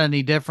is not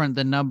any different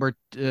than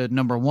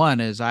number one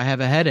is, I have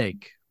a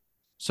headache,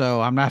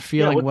 so I'm not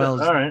Yeah, feeling what the?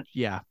 well. All right.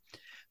 Yeah.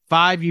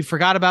 Five, you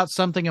forgot about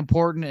something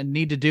important and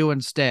need to do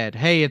instead.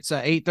 Hey, it's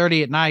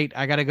 8:30 at night.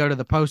 I got to go to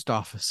the post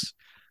office.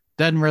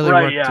 Doesn't really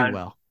Right. work Yeah. too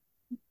well.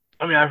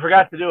 I mean, I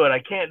forgot to do it. I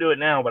can't do it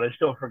now, but I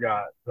still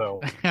forgot.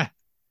 So,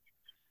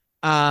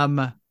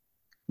 um,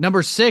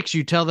 Number six,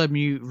 you tell them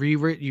you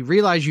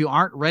realize you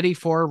aren't ready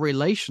for a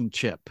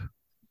relationship.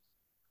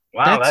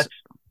 wow, That's that's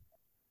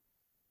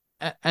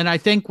And I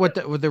think what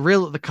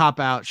the cop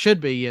out should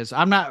be is,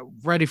 I'm not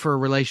ready for a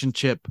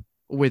relationship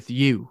with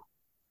you.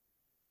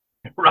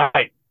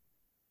 right.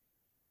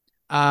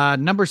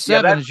 Number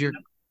Yeah, seven that is your,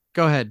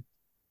 go ahead.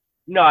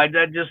 no,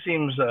 that just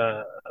seems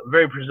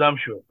very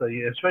presumptuous. So,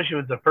 especially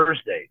with the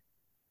first date.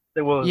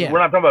 Say, well, Yeah. we're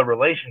not talking about a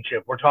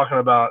relationship. We're talking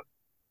about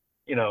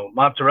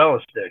mozzarella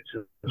sticks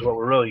is what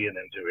we're really getting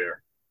into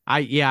here.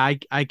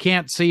 I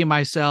can't see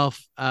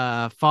myself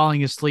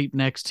falling asleep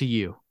next to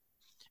you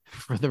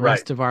for the Right.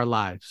 rest of our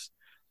lives.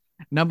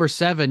 Number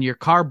seven, your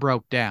car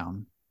broke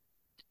down.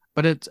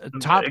 But it's a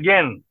top,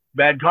 Again,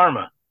 bad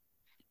karma.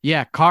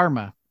 yeah,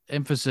 karma,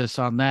 emphasis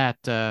on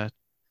that, to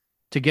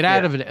get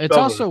out Yeah, of it. It's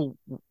totally. also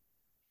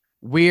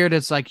weird.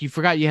 It's like you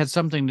forgot you had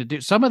something to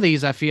do. Some of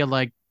these I feel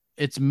like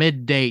it's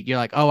mid date. You're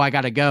like, oh, I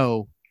gotta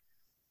go.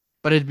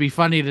 But it'd be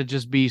funny to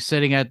just be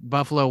sitting at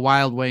Buffalo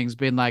Wild Wings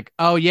being like,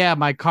 oh yeah,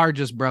 my car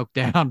just broke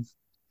down.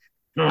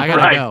 I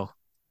gotta Right. go.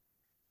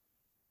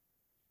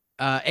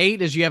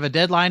 Eight is you have a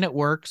deadline at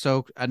work,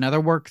 so another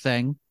work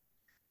thing.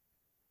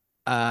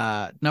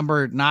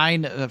 Number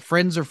nine,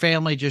 friends or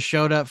family just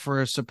showed up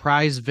for a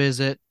surprise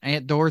visit.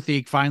 Aunt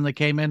Dorothy finally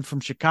came in from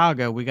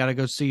Chicago. We got to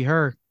go see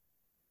her.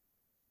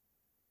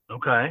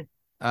 Okay.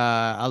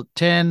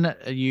 10,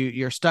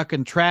 you're stuck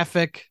in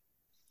traffic.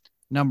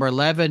 Number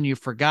 11, you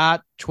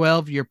forgot.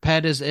 12, your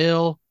pet is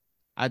ill.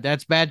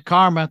 That's bad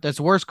karma. That's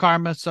worse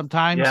karma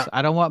sometimes. Yeah.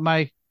 I don't want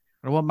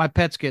my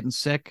pets getting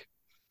sick.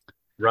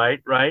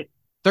 Right. Right.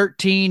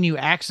 13, you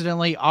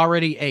accidentally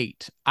already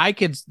ate.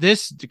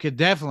 This could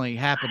definitely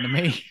happen to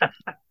me.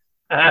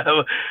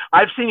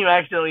 I've seen you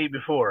accidentally eat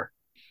before.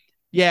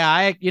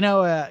 Yeah, you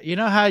know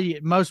how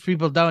most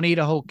people don't eat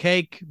a whole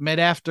cake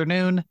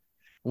mid-afternoon?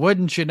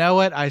 Wouldn't you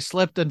know it? I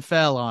slipped and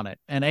fell on it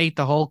and ate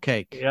the whole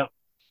cake. Yep.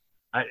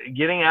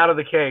 Getting out of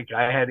the cake,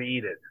 I had to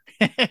eat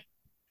it.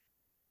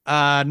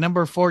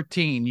 Number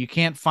 14, you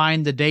can't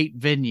find the date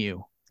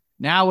venue.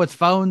 Now with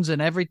phones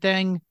and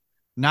everything,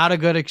 not a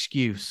good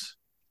excuse.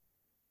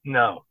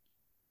 No.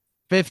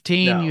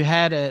 15, you No.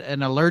 had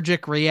an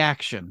allergic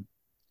reaction.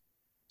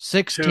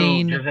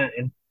 To 16, just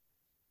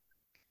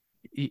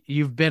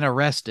You've been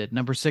arrested.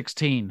 Number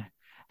 16.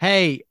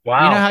 Hey, you know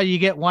Wow. how you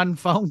get one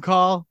phone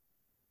call?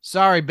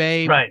 Sorry,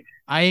 babe. Right.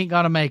 I ain't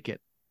gonna make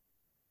it.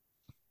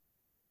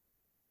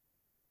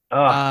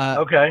 Uh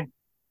Okay.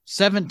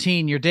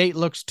 17. Your date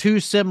looks too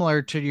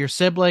similar to your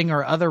sibling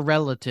or other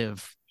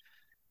relative.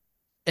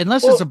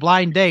 Unless it's a Well,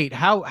 blind date,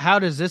 how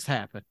does this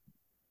happen?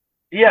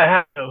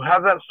 yeah.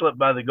 How's that slip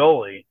by the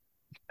goalie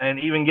and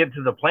even get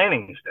to the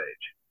planning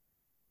stage?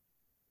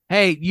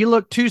 Hey, you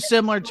look too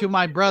similar to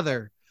my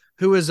brother,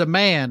 who is a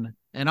man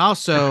and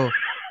also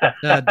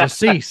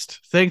deceased.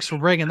 Thanks for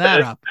bringing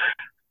that up.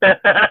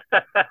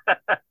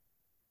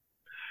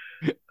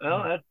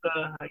 Well, that's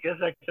I guess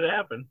that could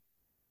happen.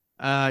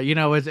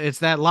 It's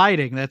that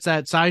lighting. That's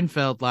that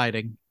Seinfeld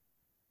lighting.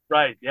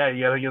 Right. Yeah,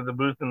 you got to give the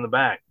boost in the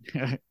back.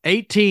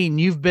 18.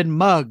 You've been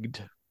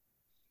mugged.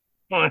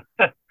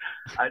 That's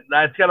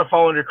got to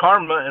fall under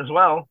karma as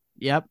well.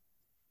 Yep.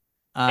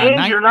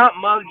 And you're not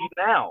mugged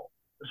now.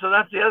 So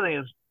that's the other thing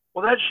is,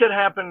 well, that shit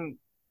happened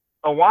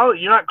a while.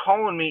 You're not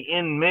calling me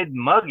in mid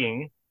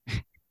mugging.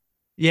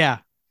 Yeah.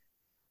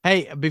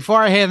 Hey,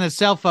 before I hand the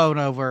cell phone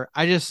over,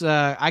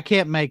 I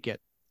can't make it,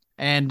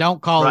 and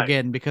don't call Right.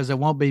 again because it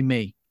won't be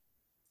me.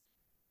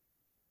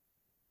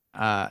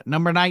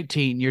 Number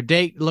 19. Your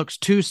date looks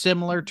too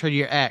similar to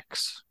your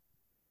ex.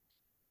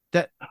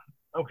 That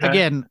Okay.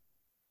 again,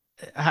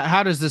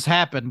 how does this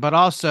happen? But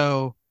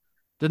also,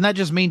 then that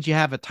just means you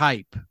have a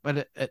type.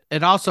 But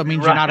it also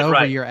means you're not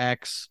over your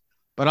ex.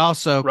 But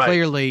also,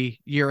 clearly,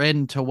 you're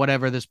into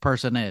whatever this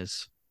person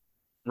is.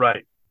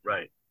 Right.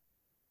 Right.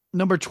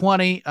 Number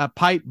 20. A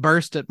pipe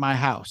burst at my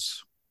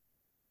house.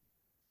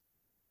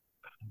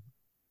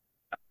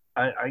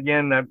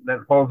 Again,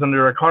 that falls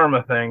under a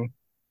karma thing.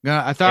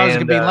 I thought I was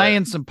going to be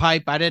laying some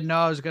pipe. I didn't know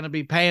I was going to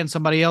be paying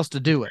somebody else to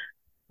do it.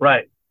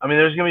 Right. I mean,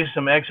 there's going to be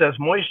some excess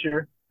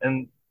moisture,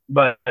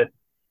 but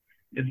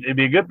it'd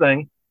be a good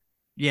thing.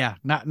 Yeah,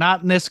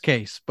 not in this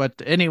case.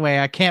 But anyway,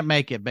 I can't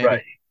make it, baby.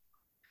 Right.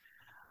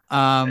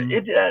 And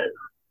it's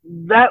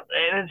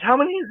how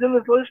many is in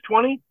this list?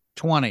 20?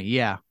 20,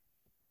 yeah.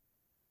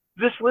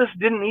 This list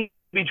didn't need to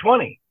be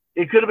 20.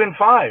 It could have been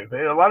 5.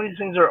 A lot of these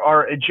things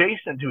are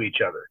adjacent to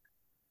each other.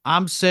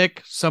 I'm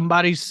sick.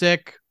 Somebody's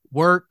sick.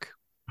 Work.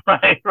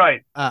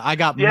 Right. I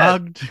got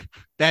mugged.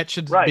 That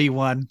should be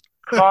one.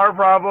 Car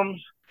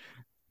problems.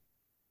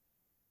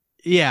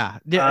 Yeah.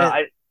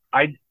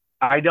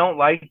 I don't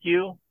like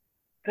you.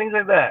 Things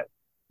like that.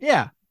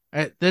 Yeah.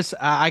 This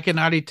I can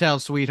already tell,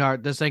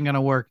 sweetheart, this ain't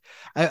gonna work.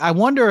 I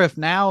wonder if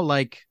now,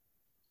 like,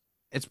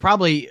 it's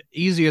probably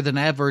easier than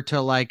ever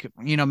to, like,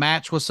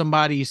 match with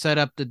somebody, you set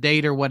up the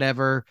date or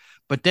whatever,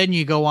 but then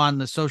you go on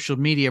the social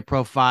media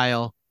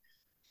profile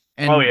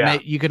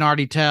and you can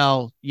already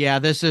tell,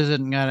 this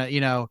isn't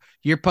gonna,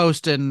 you're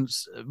posting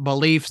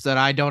beliefs that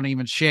I don't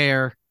even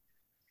share.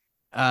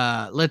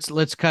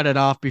 Let's cut it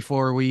off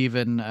before we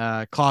even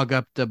clog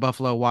up the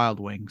Buffalo Wild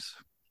Wings.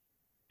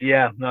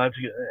 Yeah, no, it's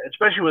good.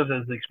 Especially with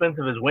as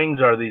expensive as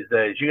wings are these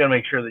days. You got to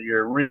make sure that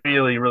you're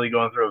really, really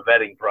going through a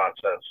vetting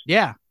process.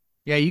 Yeah,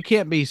 you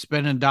can't be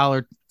spending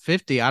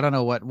 $1.50. I don't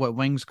know what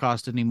wings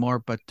cost anymore,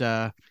 but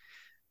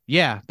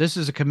this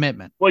is a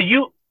commitment. Well,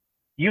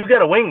 you've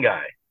got a wing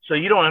guy, so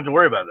you don't have to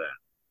worry about that.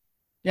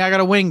 Yeah, I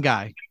got a wing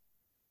guy.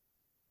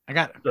 I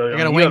got a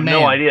wingman. You have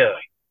no idea,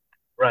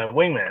 right?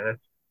 Wingman.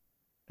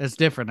 That's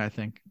different, I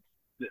think.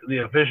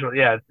 The official,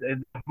 yeah,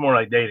 it's more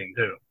like dating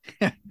too.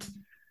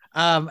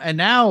 And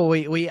now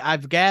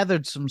I've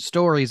gathered some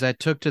stories I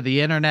took to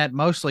the internet,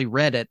 mostly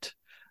Reddit,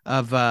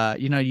 of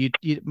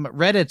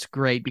Reddit's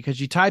great because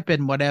you type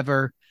in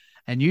whatever,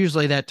 and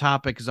usually that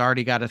topic has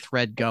already got a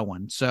thread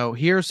going. So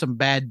here's some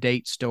bad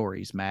date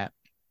stories, Matt.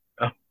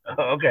 Oh,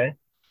 okay.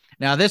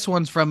 Now this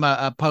one's from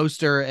a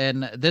poster,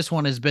 and this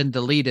one has been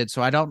deleted,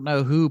 so I don't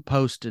know who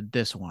posted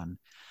this one.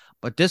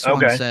 But this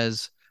one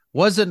says,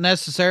 wasn't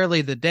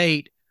necessarily the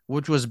date,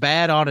 which was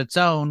bad on its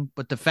own,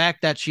 but the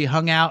fact that she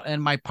hung out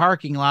in my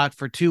parking lot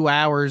for 2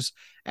 hours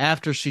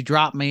after she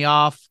dropped me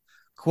off,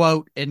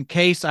 quote, in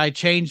case I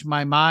changed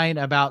my mind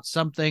about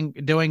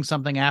doing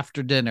something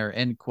after dinner,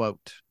 end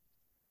quote.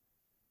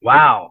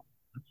 Wow.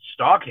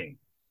 Stalking.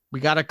 We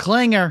got a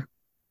clinger.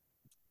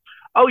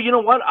 Oh, you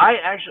know what?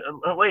 I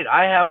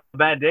have a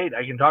bad date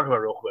I can talk about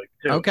real quick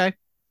too. Okay.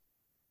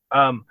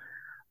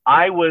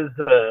 I was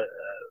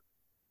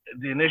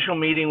the initial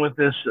meeting with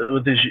this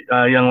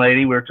young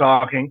lady. We were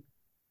talking,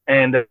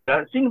 and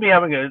seemed to be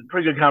having a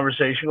pretty good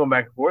conversation, going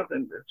back and forth,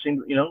 and it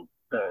seemed,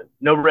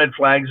 no red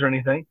flags or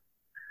anything.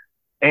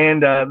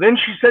 And then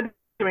she said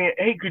to me,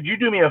 "Hey, could you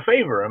do me a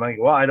favor?" I'm like,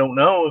 "Well, I don't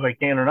know if I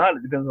can or not.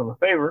 It depends on the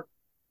favor.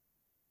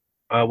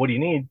 What do you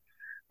need?"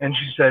 And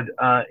she said,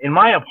 "In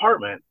my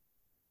apartment,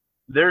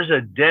 there's a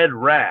dead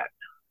rat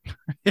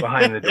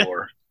behind the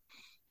door.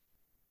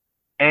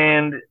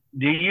 And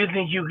do you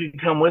think you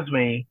could come with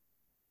me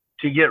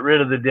to get rid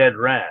of the dead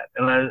rat?"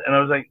 And I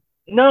was like,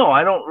 "No,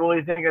 I don't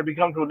really think I'd be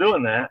comfortable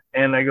doing that."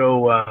 And I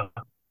go,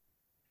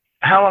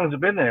 "How long has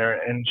it been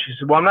there?" And she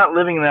said, "Well, I'm not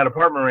living in that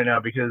apartment right now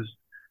because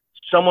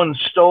someone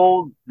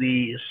stole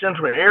the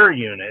central air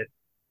unit,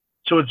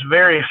 so it's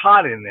very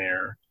hot in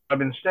there. I've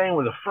been staying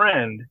with a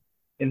friend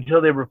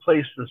until they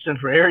replace the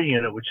central air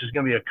unit, which is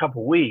going to be a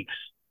couple weeks.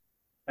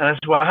 And I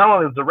said, well, how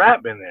long has the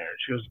rat been there?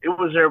 She goes, it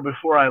was there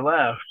before I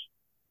left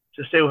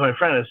to stay with my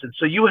friend. I said,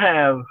 so you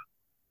have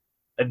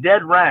a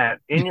dead rat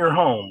in your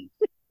home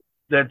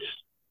that's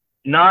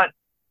not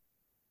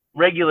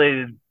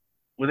regulated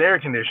with air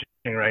conditioning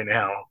right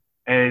now,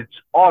 and it's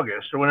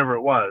August or whenever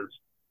it was,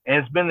 and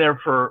it's been there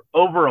for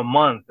over a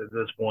month at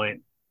this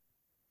point.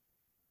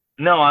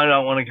 No, I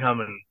don't want to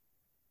come and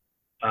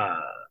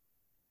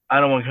I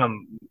don't want to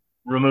come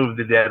remove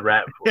the dead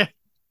rat for it.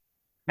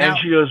 And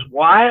she goes,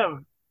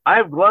 well, I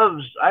have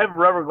gloves, I have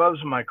rubber gloves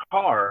in my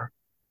car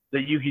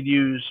that you could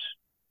use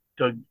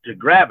to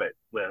grab it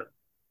with.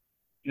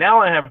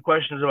 Now I have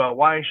questions about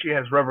why she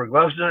has rubber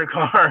gloves in her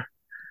car.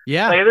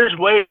 Yeah. Like, there's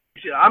ways.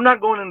 I'm not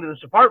going into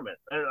this apartment.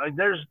 Like,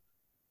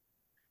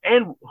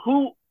 and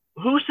who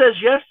says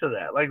yes to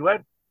that? Like,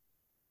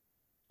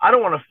 I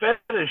don't want to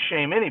fetish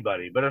shame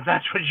anybody, but if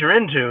that's what you're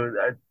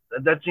into,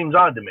 that seems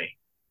odd to me.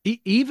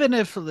 Even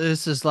if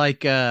this is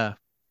like,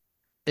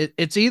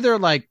 it's either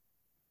like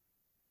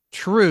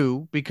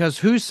true, because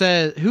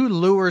who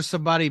lures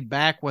somebody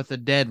back with a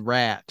dead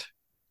rat?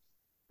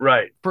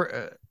 Right.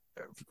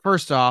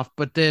 First off,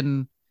 but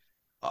then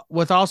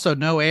with also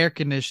no air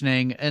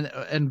conditioning,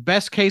 and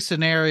best case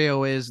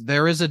scenario is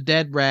there is a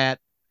dead rat,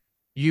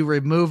 you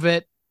remove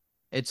it,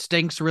 it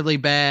stinks really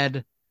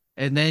bad,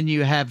 and then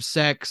you have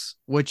sex,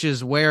 which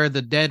is where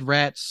the dead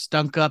rat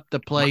stunk up the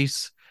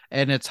place,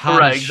 and it's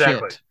hot as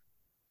shit.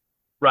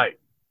 Right.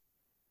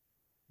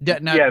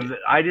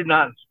 I did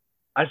not.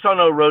 I saw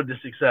no road to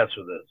success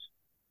with this.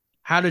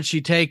 How did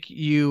she take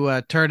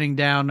you turning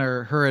down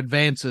her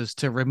advances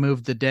to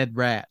remove the dead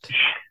rat?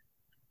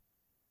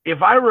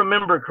 If I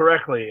remember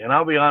correctly, and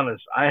I'll be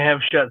honest, I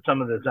have shut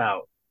some of this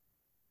out.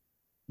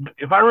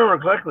 If I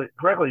remember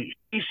correctly,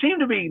 she seemed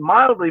to be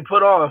mildly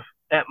put off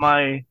at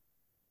my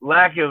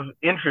lack of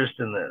interest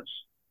in this.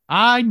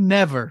 I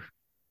never.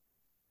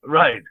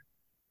 Right.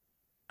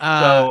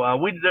 So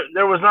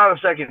there was not a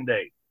second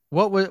date.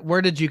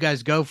 Where did you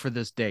guys go for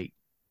this date?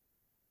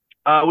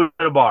 We went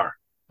to a bar.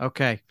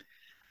 Okay.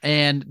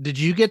 And did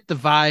you get the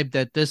vibe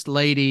that this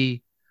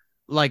lady,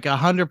 like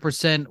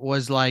 100%,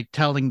 was like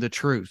telling the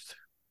truth?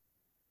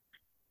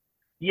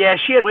 Yeah,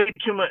 she had way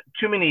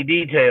too many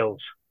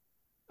details.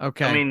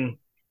 Okay. I mean,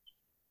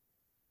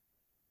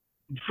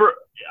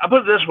 I'll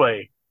put it this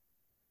way.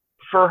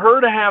 For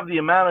her to have the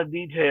amount of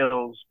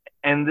details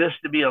and this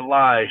to be a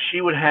lie,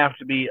 she would have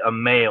to be a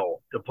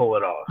male to pull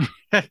it off.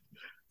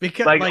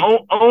 Because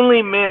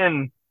only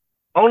men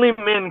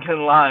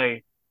can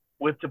lie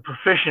with the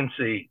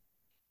proficiency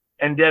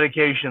and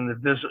dedication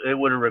that it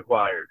would have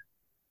required.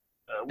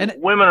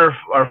 Women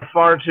are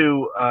far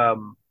too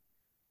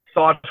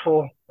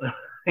thoughtful,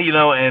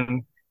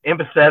 and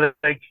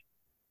empathetic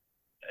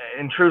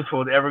and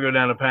truthful to ever go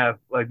down a path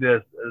like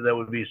this. That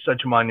would be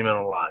such a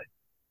monumental lie.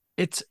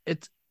 It's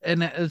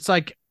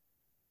like,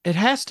 it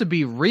has to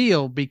be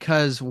real,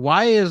 because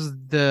why is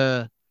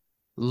the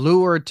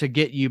lure to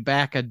get you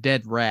back a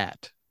dead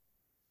rat?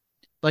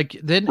 Like,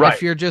 then right.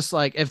 If you're just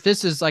like, if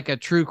this is like a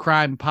true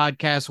crime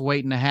podcast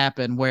waiting to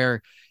happen,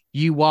 where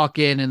you walk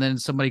in and then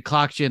somebody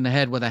clocks you in the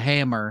head with a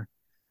hammer,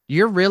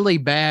 you're really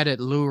bad at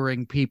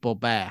luring people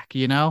back,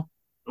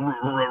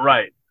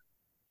 Right.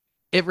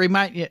 It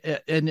reminds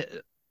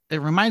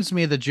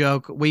me of the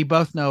joke. We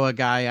both know a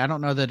guy. I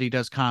don't know that he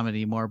does comedy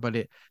anymore,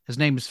 but his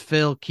name is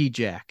Phil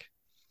Kijak.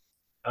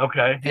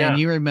 Okay. And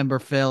you remember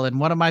Phil, and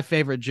one of my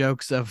favorite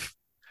jokes of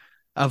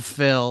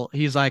Phil,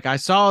 he's like, I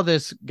saw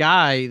this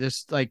guy,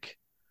 this like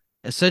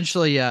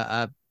essentially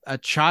a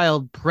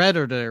child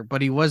predator,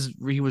 but he was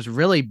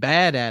really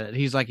bad at it.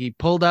 He's like, he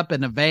pulled up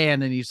in a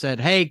van and he said,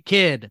 "Hey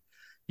kid,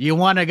 you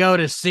want to go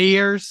to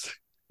Sears?"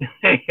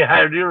 Yeah,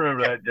 I do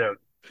remember that joke.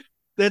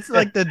 That's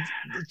like it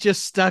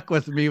just stuck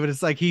with me, but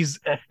it's like he's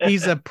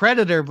a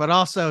predator, but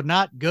also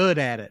not good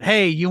at it.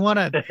 Hey, you want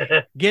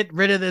to get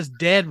rid of this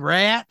dead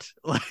rat?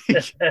 Like,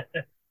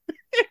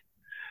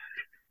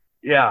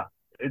 yeah,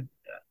 there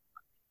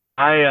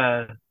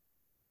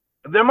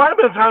might have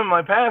been a time in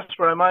my past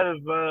where I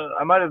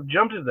might have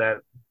jumped at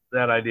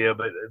that idea,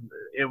 but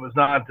it was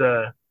not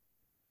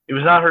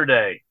her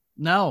day.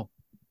 No,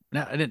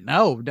 I didn't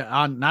know.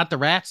 Not the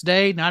rat's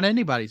day, not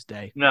anybody's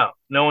day. No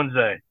one's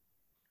day.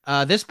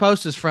 This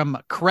post is from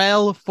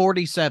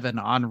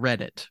Krell47 on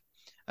Reddit.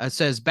 It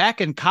says,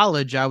 back in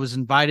college, I was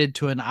invited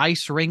to an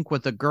ice rink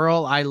with a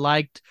girl I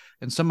liked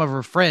and some of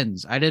her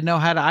friends. I didn't know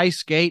how to ice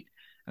skate,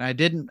 and I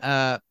didn't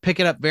pick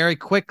it up very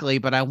quickly,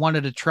 but I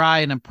wanted to try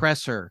and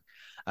impress her.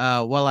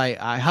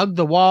 I hugged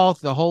the wall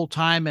the whole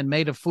time and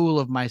made a fool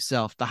of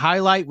myself. The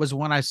highlight was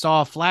when I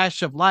saw a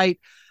flash of light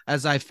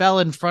as I fell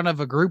in front of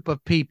a group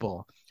of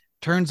people.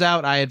 Turns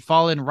out I had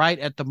fallen right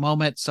at the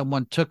moment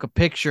someone took a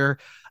picture,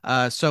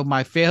 so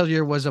my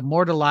failure was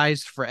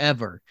immortalized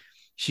forever.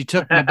 She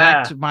took me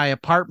back to my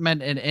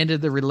apartment and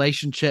ended the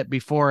relationship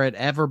before it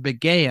ever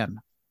began.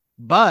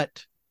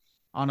 But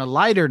on a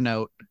lighter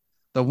note,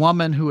 the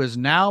woman who is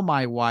now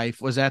my wife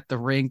was at the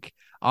rink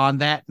on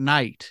that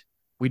night.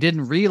 We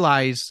didn't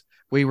realize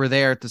we were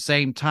there at the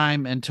same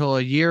time until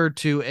a year or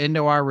two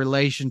into our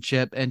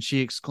relationship, and she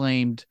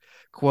exclaimed,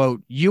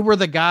 quote, "You were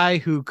the guy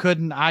who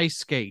couldn't ice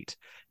skate.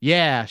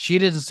 Yeah, she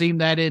didn't seem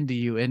that into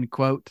you," end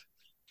quote.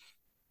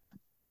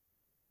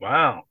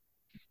 Wow.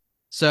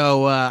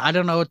 So I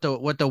don't know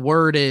what the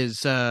word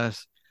is.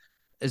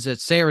 Is it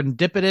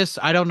serendipitous?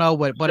 I don't know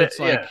what it's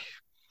like. Yeah.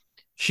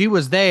 She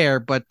was there,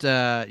 but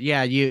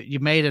yeah, you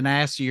made an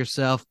ass of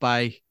yourself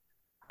by.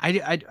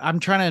 I'm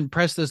trying to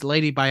impress this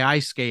lady by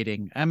ice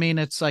skating. I mean,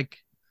 it's like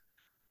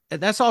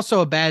that's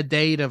also a bad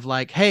date of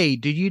like, hey,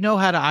 do you know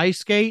how to ice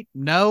skate?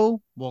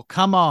 No? Well,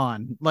 come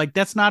on. Like,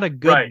 that's not a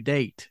good Right.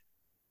 date.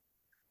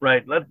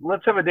 Right.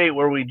 Let's have a date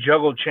where we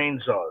juggle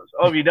chainsaws.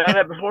 Oh, have you done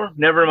that before?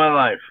 Never in my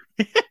life.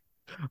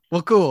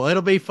 Well, cool.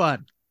 It'll be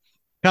fun.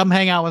 Come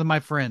hang out with my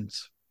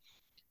friends.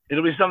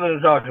 It'll be something to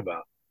talk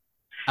about.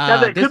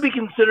 Now that could be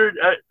considered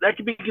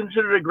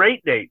a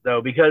great date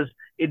though, because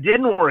it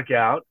didn't work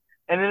out,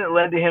 and then it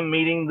led to him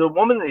meeting the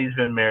woman that he's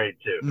been married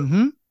to.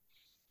 Mm-hmm.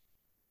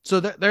 So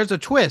there's a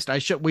twist.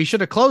 We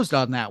should have closed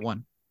on that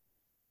one.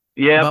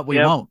 Yeah, but we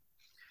won't.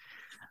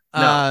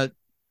 No.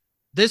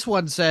 This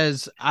one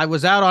says, I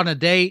was out on a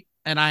date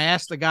and I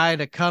asked the guy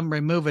to come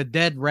remove a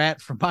dead rat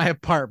from my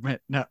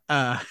apartment. No,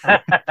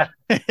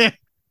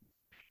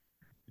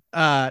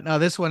 no,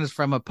 this one is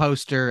from a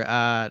poster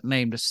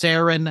named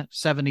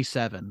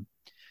Saren77.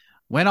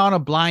 Went on a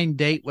blind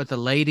date with a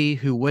lady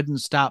who wouldn't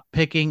stop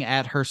picking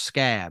at her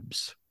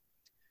scabs.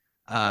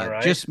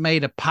 Right. Just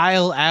made a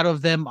pile out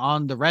of them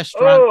on the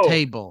restaurant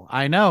table.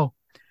 I know.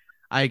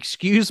 I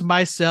excused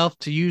myself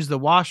to use the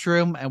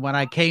washroom, and when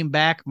I came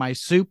back, my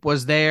soup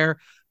was there,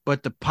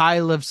 but the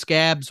pile of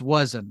scabs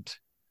wasn't.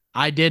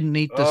 I didn't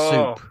eat the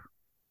soup.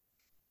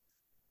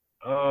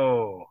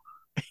 Oh.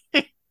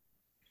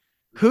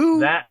 Who?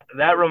 That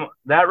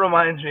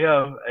reminds me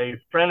of a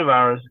friend of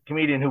ours, a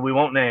comedian who we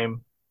won't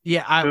name.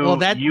 Yeah,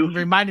 that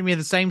reminded me of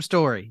the same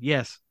story.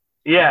 Yes.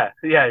 Yeah.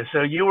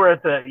 So you were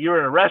in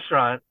a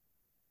restaurant,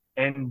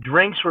 and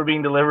drinks were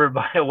being delivered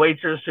by a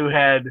waitress who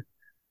had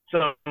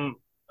some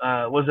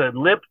was it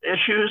lip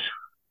issues?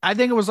 I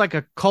think it was like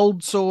a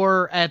cold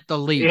sore at the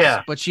least.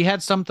 Yeah. But she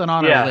had something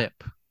on her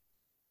lip.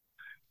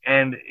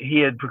 And he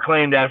had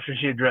proclaimed after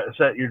she had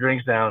set your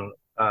drinks down,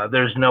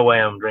 there's no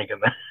way I'm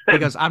drinking that. He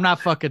goes, I'm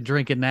not fucking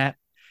drinking that.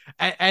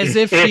 As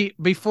if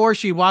before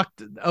she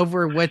walked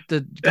over with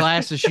the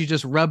glasses, she's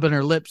just rubbing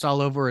her lips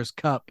all over his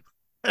cup.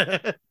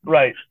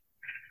 Right.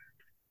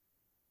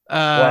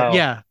 Wow.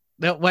 Yeah.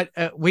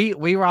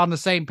 We were on the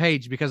same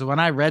page, because when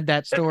I read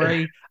that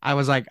story, I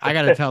was like, I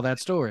got to tell that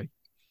story.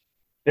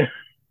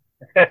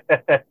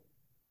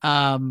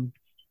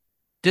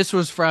 This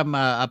was from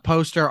a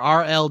poster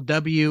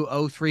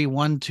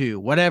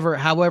RLW0312,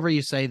 however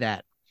you say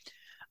that.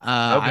 Okay.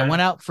 I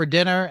went out for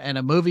dinner and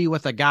a movie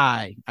with a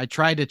guy. I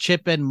tried to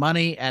chip in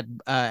money at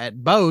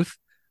both,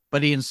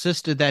 but he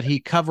insisted that he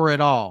cover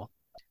it all.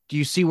 Do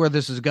you see where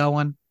this is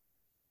going?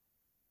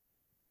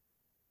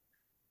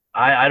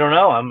 I don't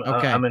know.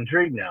 I'm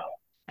intrigued now.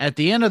 At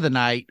the end of the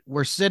night,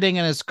 we're sitting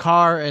in his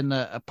car in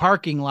the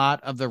parking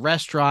lot of the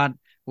restaurant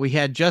we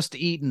had just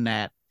eaten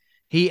at.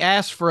 He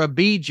asked for a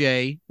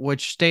BJ,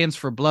 which stands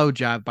for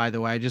blowjob, by the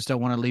way. I just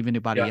don't want to leave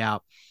anybody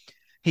out.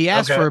 He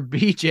asked for a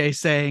BJ,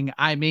 saying,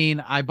 I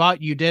mean, I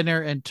bought you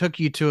dinner and took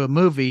you to a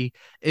movie.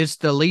 It's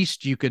the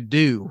least you could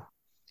do.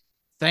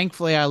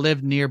 Thankfully, I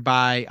lived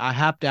nearby. I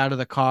hopped out of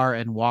the car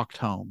and walked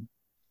home.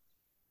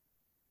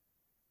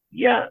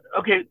 Yeah.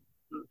 Okay.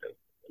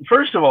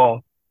 First of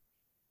all,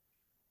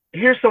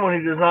 here's someone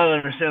who does not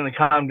understand the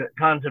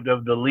concept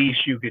of the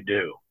least you could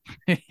do.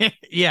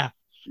 Yeah.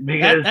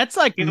 Because that's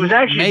like he was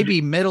actually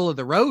maybe middle of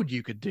the road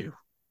you could do.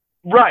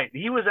 Right.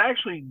 He was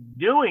actually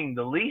doing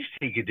the least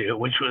he could do,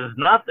 which was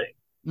nothing.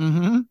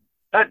 Mm-hmm.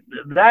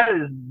 That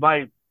is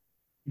by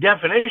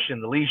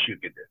definition the least you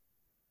could do.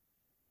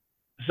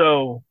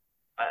 So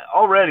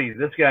already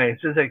this guy,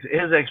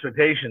 his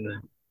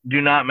expectations do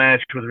not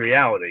match with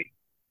reality.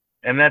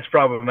 And that's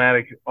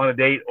problematic on a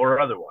date or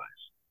otherwise.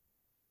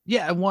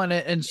 Yeah, and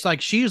it's like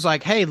she was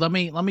like, "Hey, let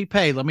me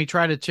pay. Let me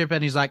try to chip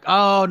in." He's like,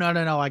 "Oh,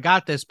 no, I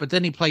got this." But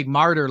then he played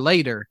martyr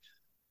later.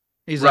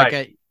 He's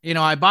like,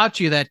 I bought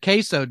you that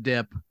queso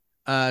dip.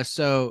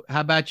 So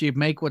how about you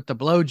make with the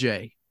blow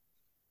J?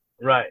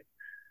 Right.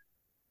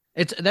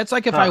 That's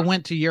like if I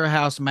went to your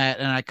house, Matt,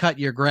 and I cut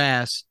your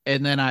grass,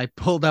 and then I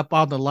pulled up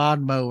on the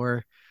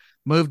lawnmower,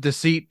 moved the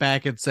seat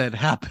back, and said,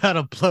 "How about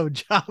a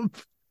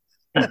blowjob?"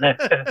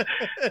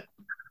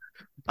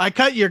 I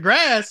cut your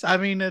grass. I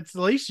mean, it's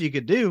the least you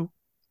could do.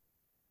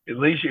 At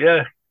least,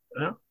 yeah.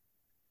 Well,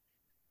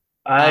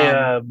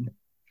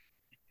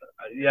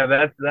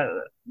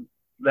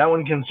 that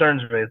one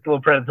concerns me. It's a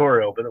little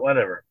predatorial, but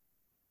whatever.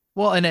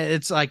 Well, and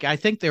it's like, I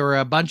think there were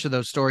a bunch of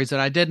those stories that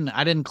I didn't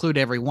include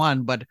every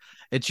one, but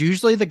it's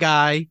usually the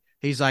guy.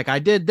 He's like, I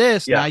did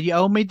this. Yeah. Now you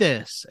owe me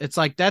this. It's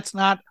like, that's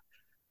not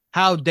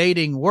how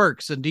dating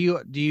works. And do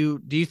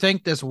you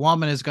think this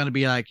woman is going to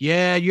be like,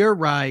 yeah, you're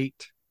right?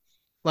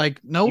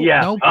 Like, no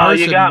person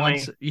you got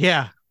wants, me.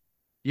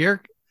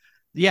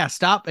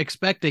 Stop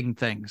expecting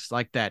things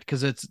like that.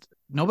 Cause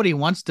nobody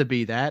wants to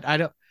be that. I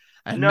don't,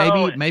 and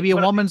No, maybe a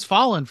but woman's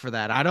fallen for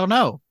that. I don't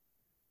know.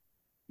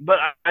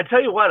 I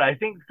tell you what, I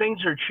think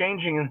things are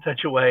changing in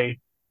such a way.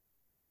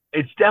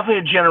 It's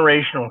definitely a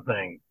generational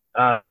thing.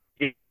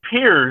 It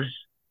appears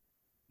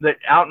that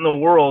out in the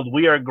world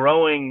we are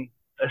growing,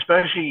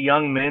 especially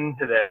young men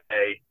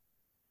today,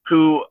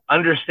 who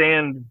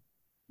understand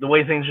the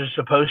way things are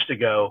supposed to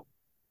go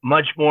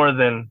much more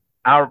than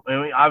our.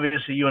 I mean,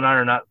 obviously, you and I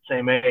are not the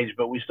same age,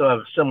 but we still have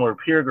a similar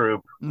peer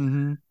group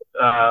Mm-hmm.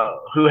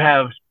 who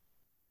have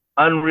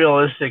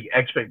unrealistic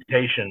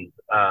expectations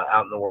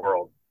out in the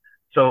world.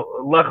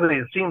 So luckily,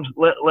 it seems.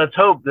 Let's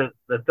hope that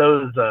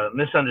those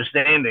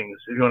misunderstandings,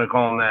 if you want to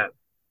call them that,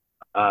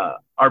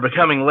 are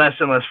becoming less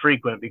and less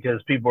frequent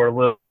because people are a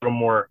little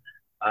more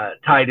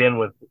tied in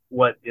with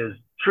what is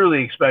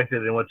truly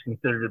expected and what's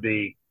considered to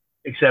be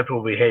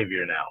acceptable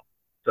behavior now.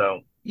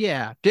 So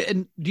Yeah.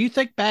 And do you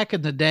think back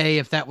in the day,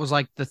 if that was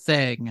like the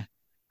thing,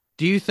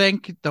 do you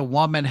think the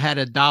woman had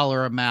a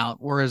dollar amount,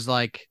 whereas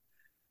like,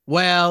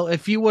 well,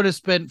 if you would have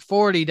spent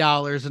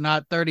 $40 and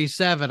not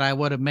 37, I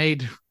would have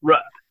made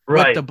right,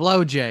 with the right.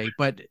 blowjay.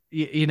 But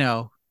you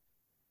know,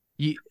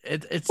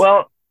 it's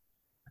Well,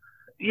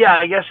 yeah,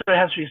 I guess there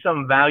has to be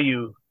some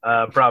value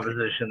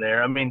proposition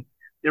there. I mean,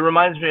 it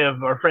reminds me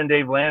of our friend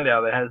Dave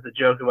Landau that has the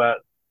joke about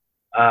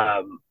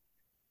um,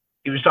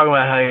 he was talking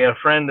about how he had a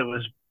friend that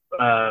was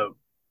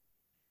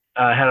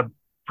had a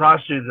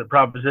prostitute that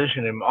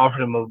propositioned him,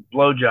 offered him a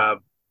blowjob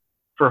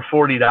for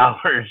 $40.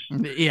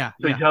 yeah,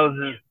 So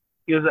yeah.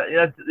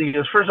 he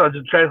goes, first of all, it's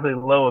a tragically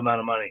low amount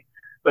of money.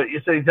 But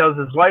so he tells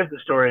his wife the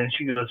story, and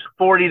she goes,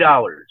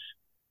 $40.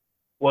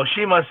 Well,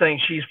 she must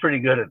think she's pretty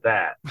good at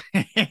that.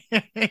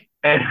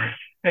 And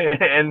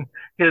and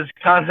his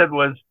concept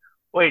was,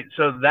 wait,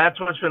 so that's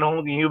what's been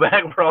holding you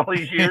back for all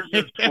these years?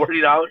 It's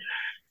 $40.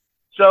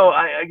 So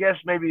I guess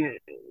maybe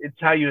it's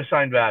how you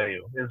assign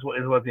value is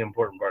what the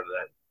important part of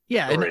that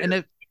Yeah, story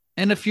is.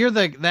 if you're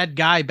that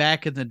guy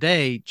back in the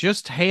day,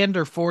 just hand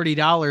her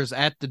 $40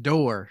 at the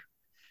door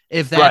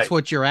if that's Right.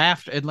 what you're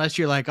after, unless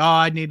you're like, oh,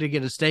 I need to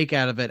get a steak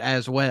out of it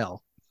as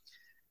well.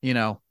 You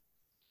know.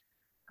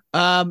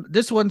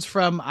 This one's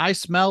from I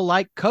Smell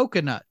Like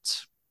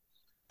Coconuts.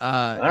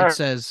 All It right.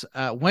 says,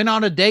 went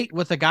on a date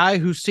with a guy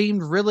who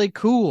seemed really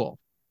cool.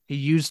 He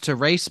used to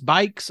race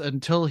bikes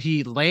until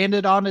he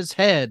landed on his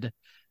head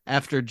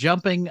after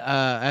attempting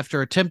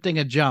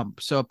a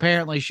jump. So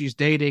apparently she's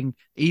dating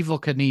Evil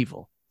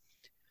Knievel.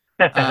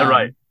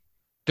 Right.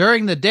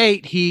 During the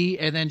date,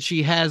 and then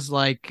she has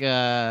like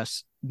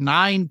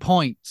 9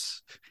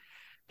 points.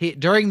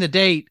 During the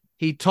date,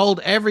 he told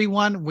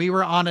everyone we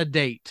were on a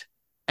date.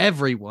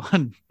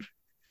 Everyone.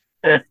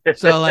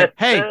 So like,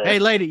 hey,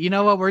 lady, you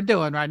know what we're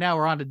doing right now?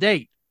 We're on a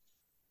date.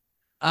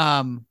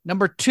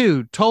 Number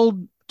 2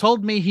 told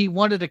me he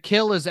wanted to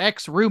kill his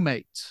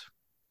ex-roommates.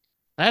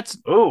 That's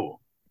Ooh.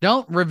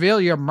 Don't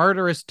reveal your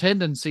murderous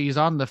tendencies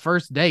on the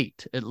first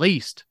date, at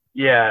least.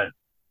 Yeah.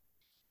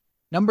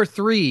 Number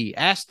 3,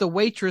 asked the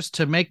waitress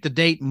to make the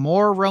date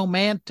more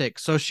romantic,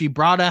 so she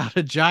brought out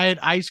a giant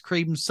ice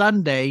cream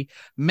sundae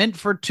meant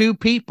for 2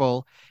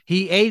 people.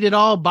 He ate it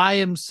all by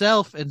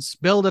himself and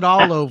spilled it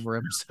all over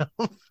himself.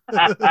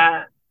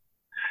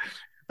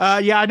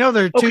 Yeah, I know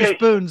there are 2 Okay.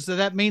 spoons, so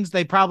that means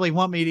they probably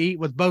want me to eat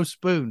with both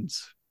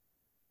spoons.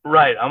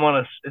 Right.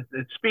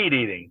 It's speed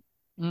eating.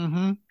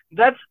 Mm-hmm.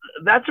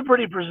 That's a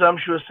pretty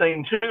presumptuous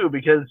thing too,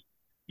 because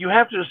you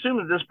have to assume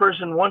that this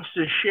person wants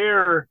to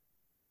share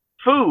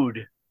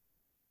food,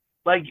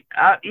 like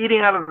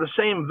eating out of the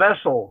same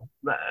vessel.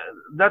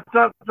 That's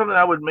not something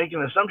I would make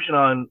an assumption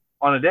on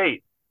a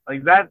date.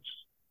 Like that's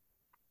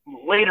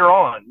later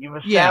on. You've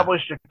Yeah,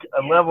 established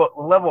a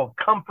level of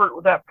comfort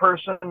with that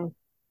person,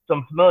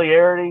 some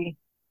familiarity.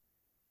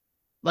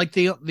 like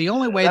the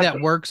only way That's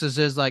that works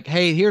is like,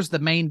 hey, here's the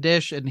main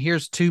dish and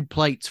here's 2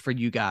 plates for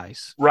you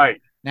guys. right,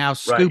 Now right,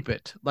 scoop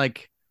it.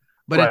 Like,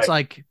 but it's right.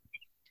 like,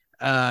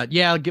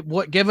 yeah,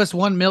 give us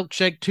 1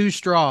 milkshake, 2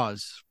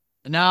 straws.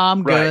 No,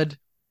 I'm Right. good.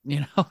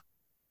 You know,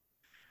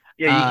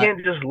 Yeah, you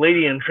can't just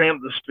lady and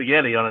tramp the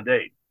spaghetti on a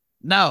date.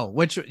 no,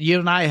 which you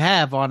and I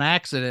have on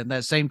accident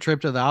that same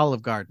trip to the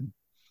Olive Garden.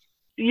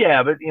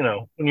 Yeah, but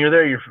when you're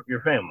there,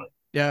 your family.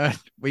 Yeah,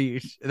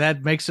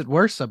 that makes it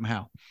worse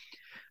somehow.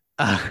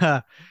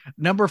 Uh,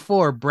 Number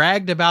 4,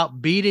 bragged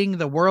about beating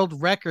the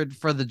world record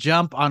for the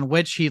jump on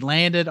which he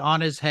landed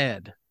on his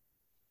head.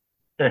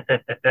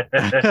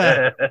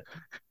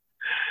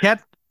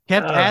 kept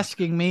uh,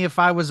 asking me if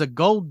I was a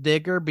gold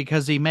digger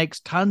because he makes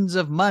tons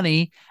of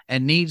money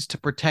and needs to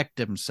protect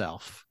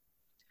himself.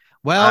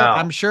 Well,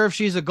 I'm wow. sure if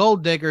she's a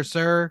gold digger,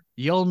 sir,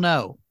 you'll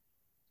know.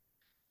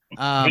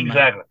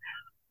 Exactly.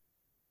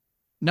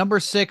 Number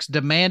 6,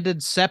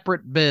 demanded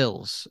separate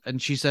bills,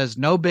 and she says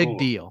no big Ooh.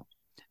 deal.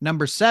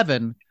 Number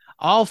 7,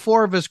 all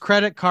 4 of his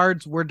credit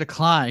cards were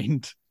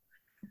declined.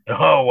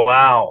 Oh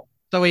wow.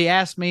 So he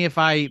asked me if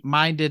I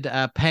minded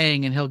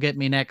paying and he'll get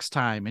me next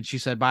time. And she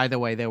said, by the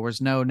way, there was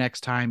no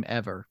next time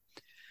ever.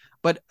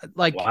 But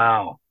like,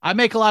 Wow. I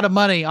make a lot of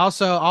money.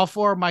 Also, all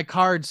 4 of my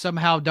cards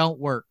somehow don't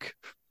work.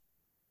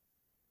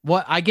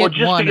 What I Well, get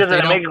just one if because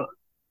they they make don't.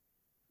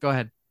 Go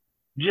ahead.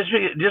 Just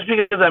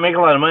because I make a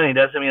lot of money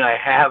doesn't mean I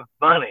have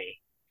money.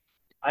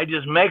 I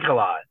just make a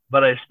lot,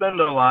 but I spend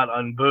a lot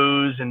on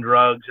booze and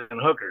drugs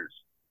and hookers.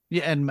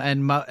 Yeah,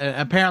 and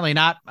apparently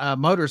not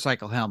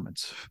motorcycle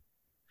helmets.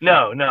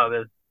 No,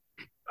 no,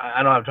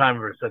 I don't have time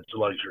for such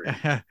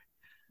luxury.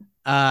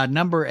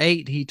 Number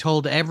 8, he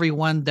told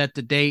everyone that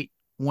the date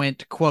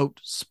went, quote,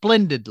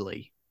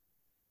 splendidly.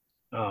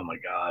 Oh my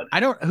God.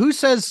 Who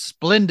says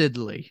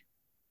splendidly?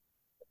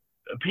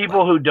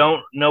 People who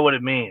don't know what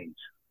it means.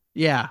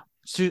 Yeah,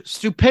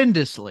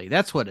 stupendously.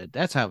 That's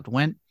how it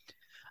went.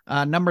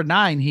 Number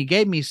 9, he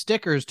gave me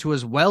stickers to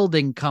his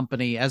welding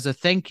company as a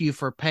thank you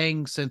for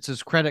paying since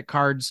his credit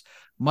cards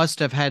must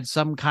have had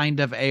some kind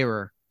of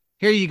error.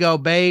 Here you go,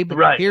 babe.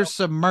 Right. Here's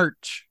some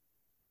merch.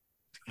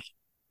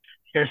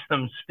 Here's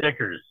some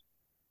stickers.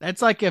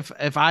 That's like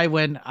if I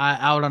went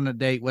out on a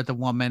date with a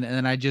woman and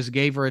then I just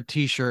gave her a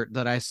T-shirt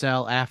that I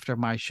sell after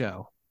my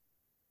show.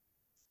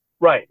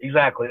 Right,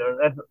 exactly.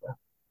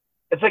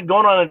 It's like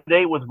going on a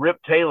date with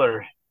Rip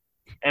Taylor,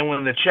 and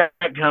when the check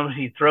comes,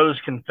 he throws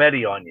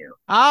confetti on you.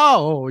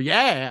 Oh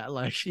yeah,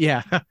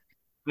 yeah.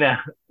 Now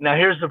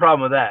here's the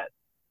problem with that.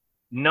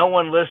 No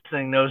one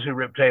listening knows who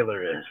Rip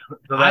Taylor is.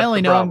 So I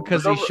only know him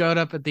because he showed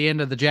up at the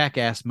end of the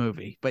Jackass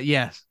movie. But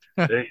yes,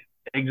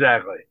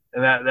 exactly,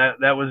 and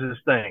that was his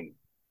thing.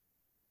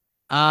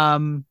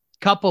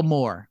 Couple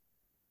more.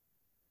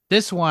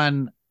 This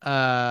one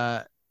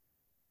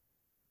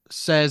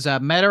says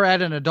met her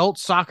at an adult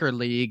soccer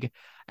league,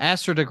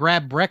 asked her to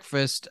grab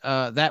breakfast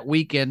that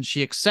weekend.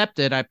 She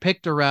accepted. I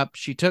picked her up.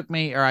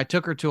 I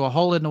took her to a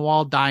hole in the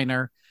wall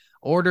diner,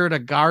 ordered a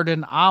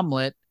garden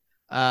omelet.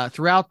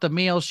 Throughout the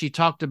meal, she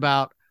talked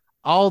about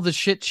all the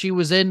shit she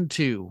was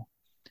into.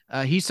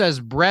 He says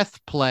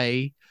breath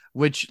play,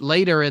 which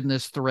later in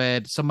this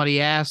thread, somebody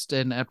asked,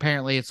 and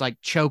apparently it's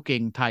like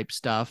choking type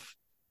stuff.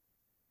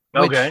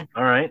 Okay.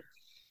 All right.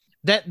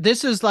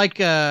 This is like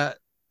have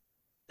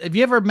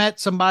you ever met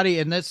somebody,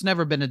 and that's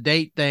never been a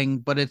date thing,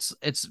 but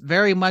it's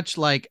very much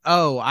like,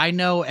 oh, I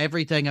know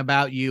everything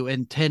about you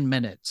in 10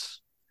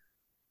 minutes.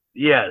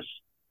 Yes.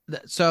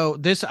 So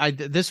this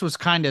was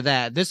kind of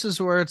that. This is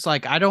where it's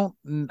like, I don't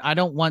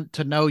want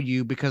to know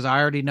you because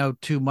I already know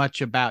too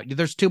much about you.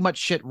 There's too much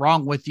shit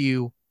wrong with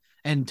you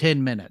in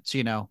 10 minutes,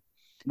 you know?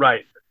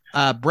 Right.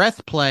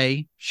 Breath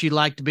play. She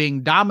liked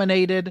being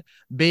dominated,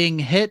 being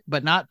hit,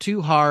 but not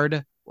too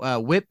hard.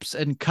 Whips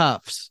and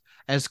cuffs.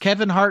 As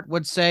Kevin Hart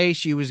would say,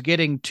 she was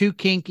getting too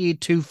kinky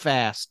too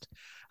fast.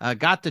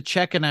 Got the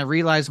check and I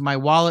realized my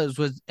wallet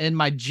was in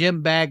my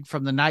gym bag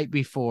from the night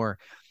before.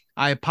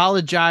 I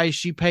apologized.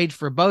 She paid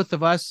for both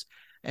of us,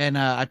 and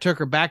I took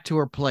her back to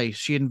her place.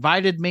 She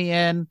invited me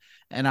in,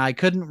 and I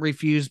couldn't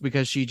refuse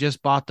because she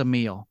just bought the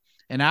meal.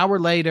 An hour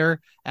later,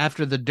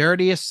 after the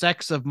dirtiest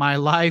sex of my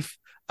life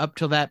up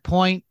to that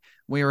point,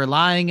 we were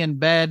lying in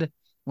bed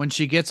when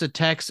she gets a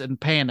text and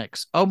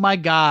panics. Oh my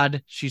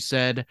God, she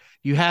said,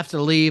 you have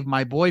to leave.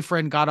 My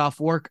boyfriend got off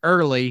work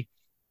early,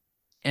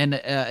 and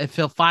if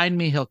he'll find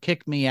me, he'll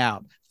kick me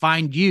out.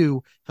 Find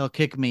you, he'll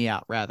kick me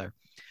out, rather.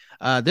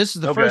 This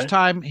is the first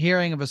time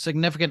hearing of a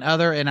significant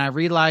other, and I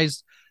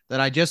realized that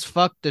I just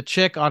fucked a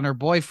chick on her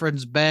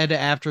boyfriend's bed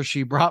after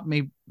she bought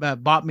me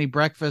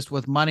breakfast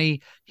with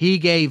money he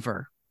gave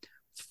her.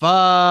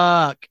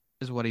 Fuck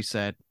is what he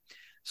said.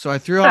 So I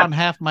threw on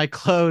half my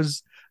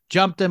clothes,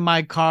 jumped in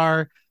my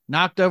car,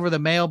 knocked over the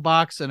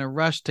mailbox in a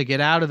rush to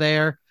get out of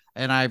there,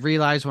 and I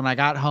realized when I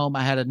got home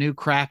I had a new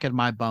crack in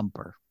my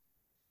bumper.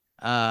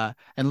 And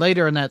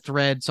later in that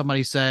thread,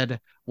 somebody said,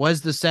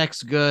 was the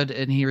sex good?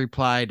 And he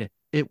replied,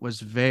 it was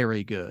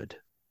very good.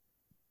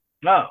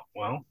 Oh,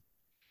 well.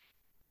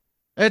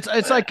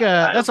 It's like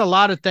that's a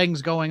lot of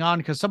things going on,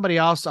 because somebody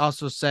else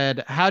also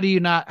said, how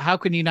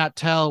can you not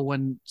tell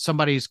when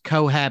somebody's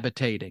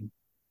cohabitating?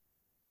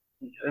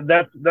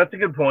 That's a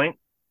good point.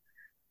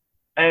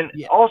 And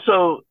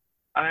also,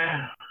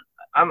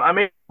 I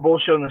made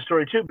bullshit on the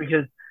story too,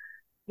 because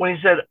when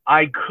he said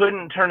I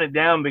couldn't turn it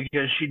down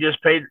because she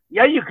just paid,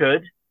 yeah, you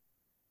could.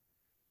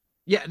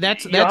 Yeah,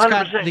 that's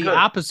kind of the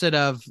opposite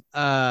of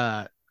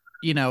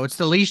it's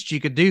the least you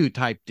could do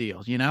type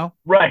deal, you know?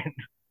 Right.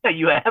 Yeah,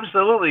 you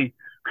absolutely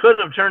could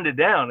have turned it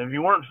down if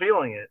you weren't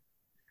feeling it.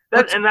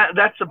 That's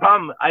the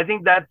problem. I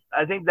think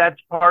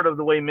that's part of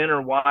the way men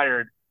are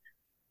wired.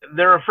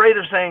 They're afraid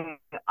of saying,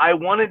 I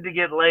wanted to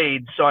get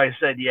laid, so I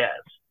said yes.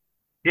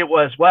 It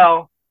was,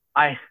 well,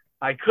 I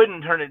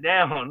couldn't turn it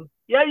down.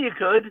 Yeah, you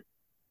could.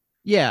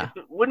 Yeah.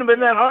 It wouldn't have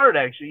been that hard,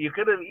 actually. You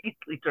could have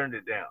easily turned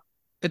it down.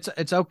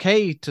 It's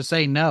okay to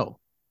say no.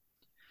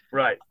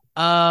 Right.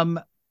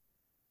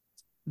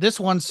 This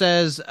one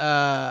says,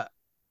 at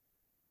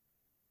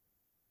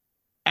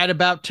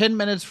about 10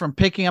 minutes from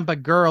picking up a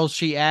girl,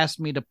 she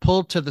asked me to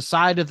pull to the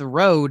side of the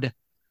road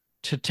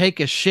to take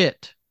a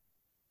shit.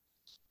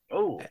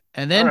 Oh.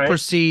 And then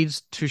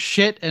proceeds to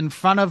shit in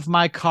front of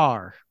my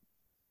car.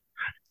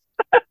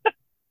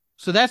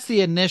 So that's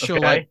the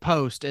initial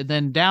post. And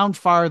then down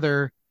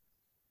farther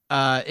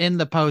in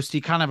the post,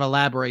 he kind of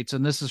elaborates.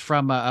 And this is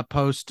from a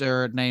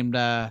poster named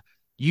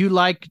You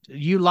Like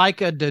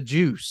a Da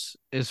Juice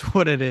is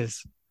what it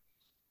is.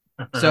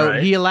 So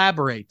Right. he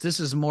elaborates. This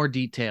is more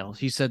details.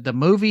 He said the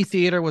movie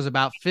theater was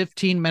about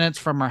 15 minutes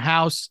from her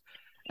house.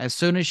 As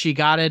soon as she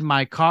got in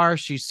my car,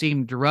 she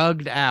seemed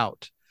drugged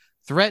out,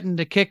 threatened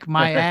to kick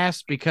my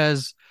ass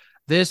because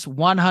this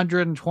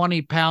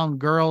 120-pound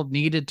girl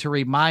needed to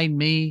remind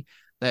me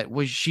that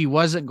she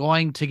wasn't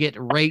going to get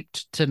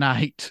raped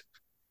tonight.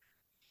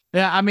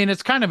 Yeah, I mean,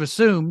 it's kind of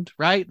assumed,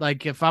 right?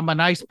 Like if I'm a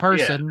nice Yeah.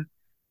 person,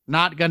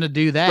 not going to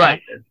do that.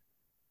 Right.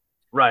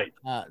 Right.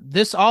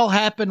 This all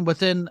happened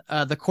within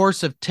the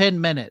course of 10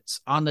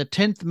 minutes. On the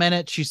 10th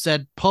minute, she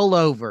said, pull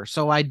over.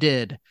 So I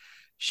did.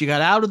 She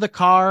got out of the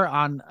car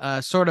on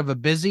sort of a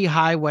busy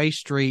highway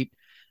street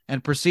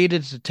and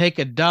proceeded to take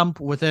a dump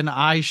within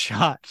eye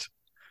shot.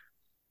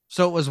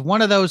 So it was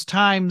one of those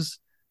times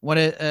when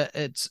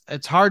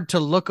it's hard to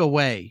look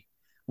away.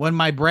 When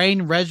my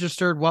brain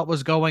registered what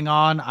was going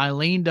on, I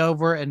leaned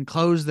over and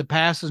closed the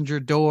passenger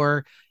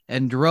door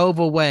and drove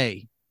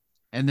away.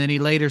 And then he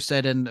later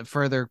said in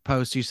further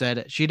posts, he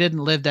said, she didn't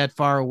live that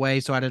far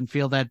away, so I didn't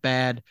feel that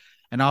bad.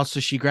 And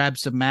also, she grabbed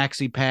some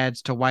maxi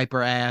pads to wipe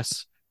her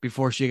ass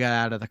before she got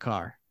out of the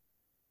car.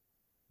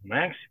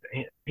 Max,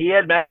 he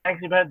had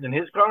maxi pads in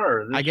his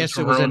car, or I this was guess it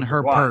from was her in own her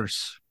supply?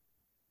 purse.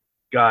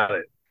 Got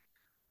it.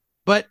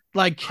 But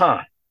like,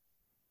 Huh.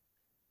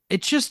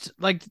 it's just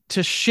like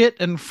to shit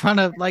in front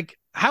of, like,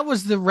 how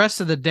was the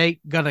rest of the date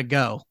going to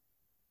go?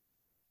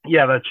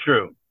 Yeah, that's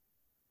true.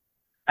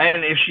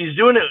 And if she's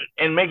doing it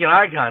and making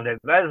eye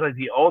contact, that is like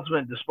the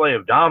ultimate display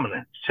of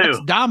dominance, That's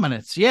too.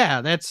 dominance. Yeah,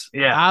 that's,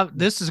 Yeah.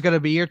 this is going to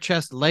be your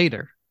chest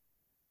later.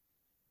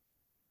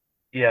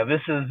 Yeah,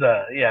 this is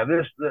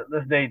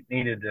this date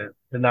needed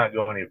to not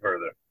go any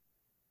further.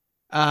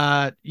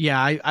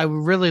 Yeah, I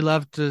would really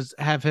love to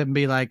have him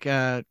be like,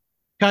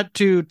 cut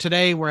to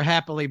today we're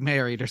happily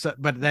married or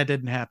something, but that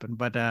didn't happen.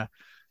 But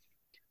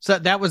so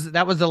that was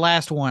the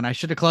last one. I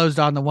should have closed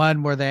on the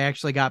one where they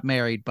actually got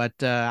married, but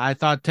I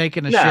thought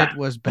taking a Nah. shit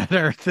was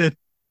better than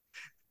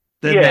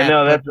Yeah, that.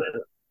 no, But that's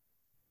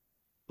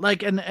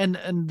like, and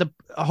the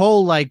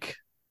whole like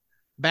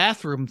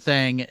bathroom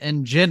thing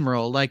in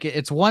general, like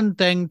it's one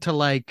thing to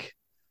like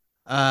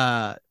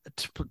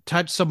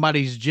touch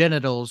somebody's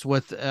genitals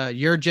with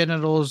your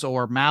genitals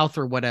or mouth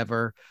or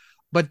whatever,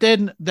 but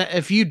then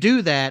if you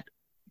do that,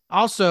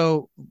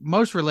 also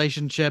most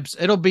relationships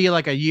it'll be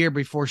like a year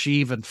before she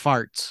even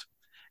farts.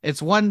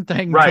 It's one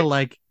thing to right.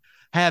 like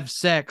have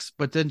sex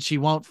but then she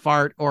won't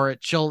fart, or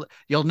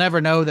you'll never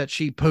know that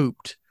she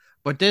pooped.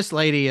 But this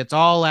lady, it's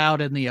all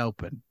out in the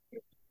open.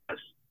 Yes.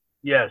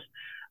 Yes.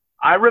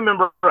 I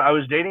remember I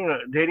was dating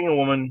a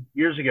woman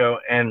years ago,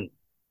 and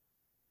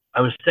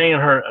I was staying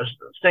over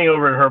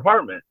at her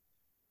apartment,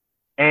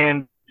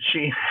 and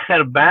she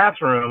had a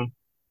bathroom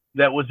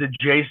that was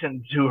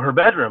adjacent to her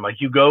bedroom. Like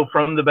you go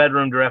from the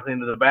bedroom directly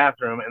into the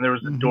bathroom, and there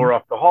was a Mm-hmm. door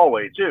off the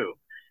hallway too.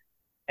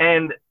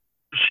 And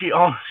she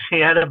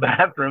had a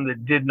bathroom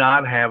that did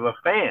not have a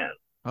fan.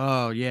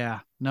 Oh yeah,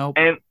 nope.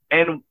 And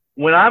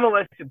when I'm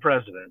elected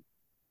president,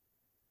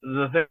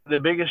 the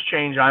biggest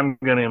change I'm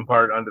going to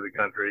impart onto the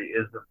country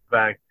is the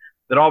fact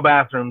that all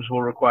bathrooms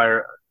will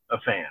require a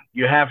fan.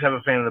 You have to have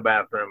a fan in the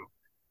bathroom,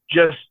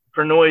 just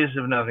for noise,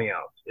 if nothing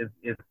else.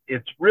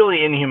 It's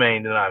really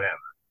inhumane to not have it.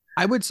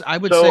 I would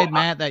So say,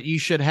 Matt, that you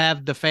should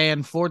have the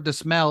fan for the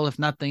smell, if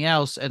nothing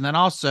else. And then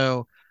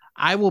also,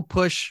 I will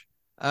push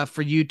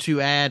for you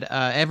to add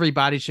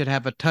everybody should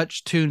have a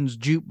Touch Tunes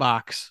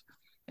jukebox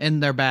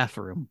in their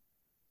bathroom.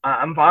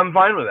 I'm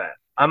fine with that.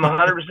 I'm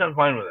 100%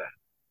 fine with that.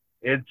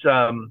 It's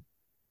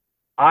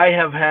I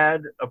have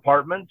had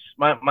apartments.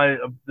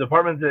 The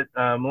apartment that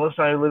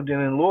Melissa and I lived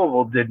in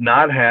Louisville did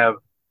not have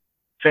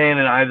fan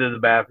in either of the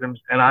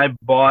bathrooms, and I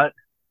bought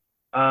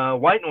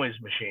white noise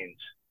machines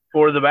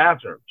for the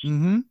bathrooms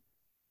Mm-hmm.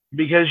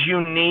 because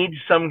you need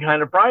some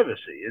kind of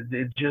privacy.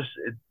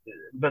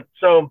 But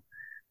so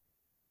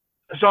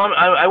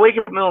I wake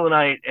up in the middle of the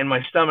night and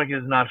my stomach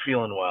is not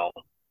feeling well,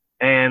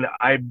 and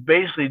I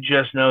basically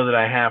just know that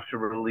I have to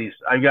release.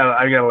 I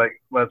gotta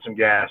like let some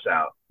gas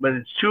out, but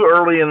it's too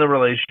early in the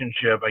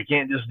relationship. I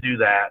can't just do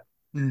that.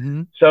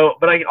 Mm-hmm. So,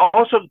 but I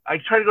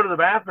try to go to the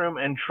bathroom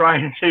and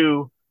try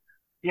to,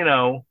 you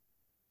know,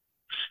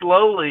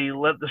 slowly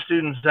let the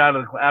students out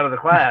of the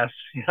class,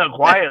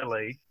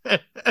 quietly,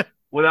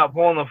 without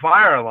pulling the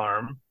fire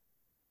alarm.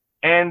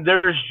 And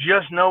there's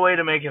just no way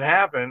to make it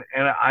happen.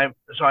 And I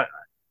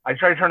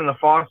tried turning the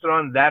faucet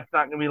on. That's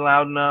not going to be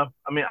loud enough.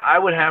 I mean, I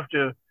would have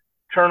to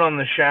turn on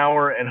the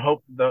shower and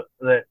hope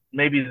that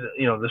maybe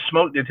the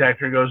smoke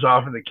detector goes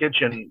off in the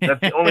kitchen. That's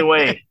the only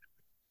way.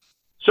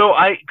 So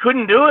I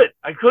couldn't do it.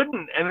 I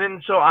couldn't. And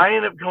then so I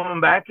ended up coming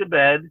back to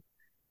bed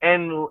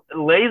and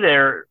lay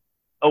there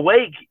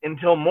awake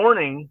until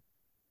morning,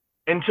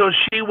 until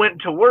she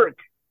went to work.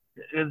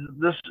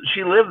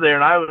 She lived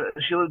there, and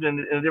she lived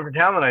in a different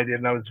town than I did,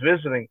 and I was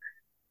visiting.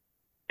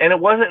 And it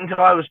wasn't until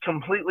I was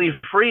completely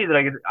free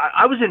that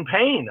I was in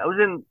pain. I was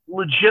in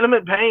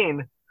legitimate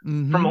pain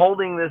Mm-hmm. from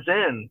holding this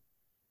in.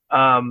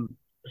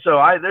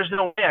 So there's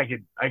no way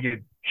I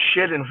could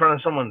shit in front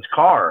of someone's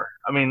car.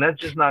 I mean,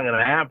 that's just not going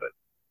to happen.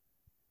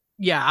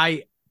 Yeah,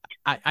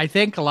 I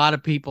think a lot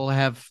of people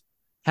have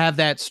have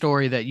that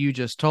story that you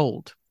just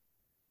told.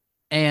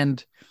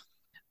 And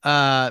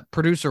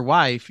producer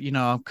wife,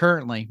 I'm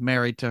currently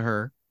married to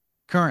her.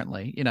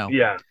 Currently,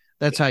 Yeah.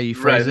 that's how you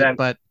Right. phrase it.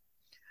 But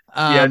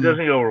Yeah, it um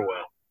doesn't go over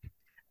well.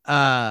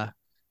 uh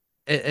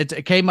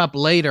it came up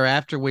later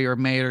after we were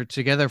married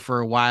together for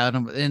a while,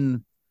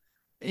 and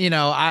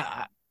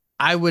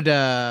I would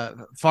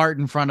fart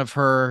in front of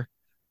her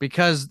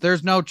because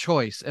there's no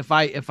choice. If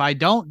I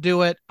don't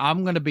do it,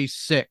 I'm gonna be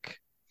sick.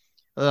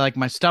 Like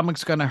my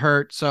stomach's gonna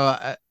hurt.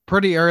 So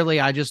pretty early,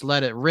 I just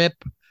let it rip,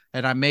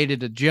 and I made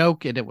it a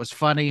joke, and it was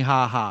funny,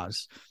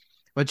 ha-has.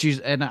 But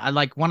I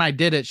like when I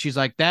did it, she's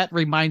like, that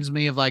reminds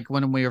me of like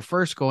when we were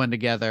first going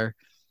together,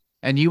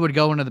 and you would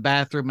go into the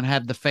bathroom and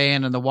have the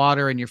fan and the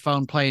water and your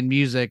phone playing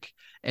music,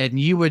 and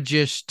you would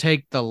just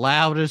take the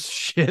loudest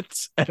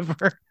shits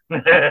ever.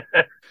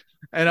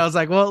 And I was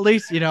like, well, at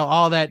least,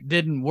 all that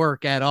didn't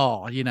work at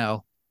all.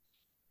 No,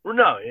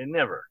 it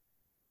never.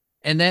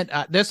 And then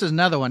this is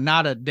another one,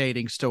 not a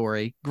dating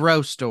story,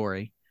 gross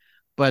story,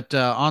 but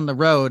on the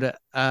road,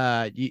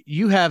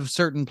 you have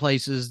certain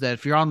places that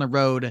if you're on the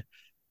road,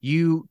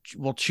 you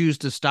will choose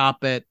to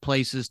stop at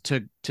places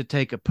to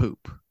take a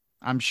poop.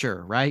 I'm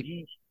sure, right?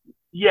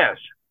 Yes.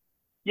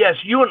 Yes,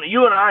 you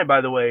and I,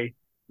 by the way,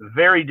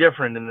 very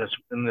different in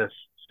this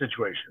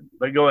situation.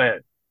 But go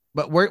ahead.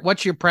 But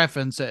what's your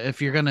preference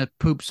if you're gonna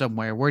poop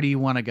somewhere? Where do you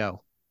want to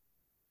go?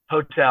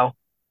 Hotel.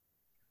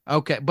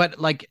 Okay, but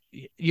like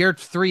you're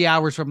 3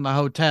 hours from the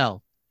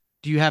hotel.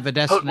 Do you have a What?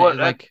 destination?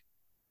 Like,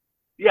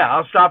 Yeah,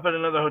 I'll stop at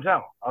another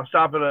hotel. I'll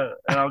stop and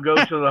I'll go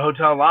to the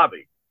hotel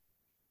lobby.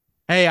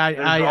 hey, There's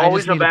I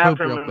always just a need to poop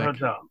bathroom real in the quick.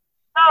 hotel.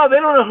 No, they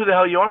don't know who the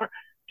hell you are.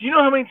 Do you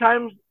know how many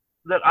times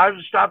that I've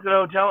stopped at a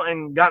hotel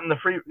and gotten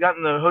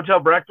the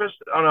hotel breakfast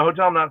on a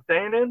hotel I'm not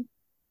staying in?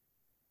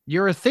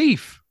 You're a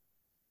thief.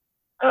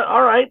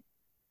 All right.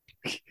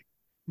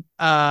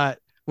 uh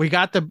we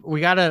got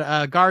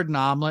a garden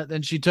omelet,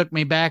 then she took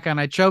me back and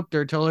I choked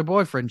her till her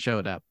boyfriend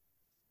showed up.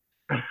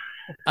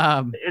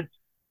 um It's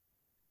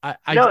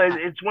I no,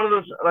 it's one of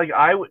those like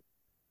I would.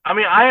 I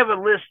mean, I have a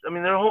list. I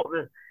mean,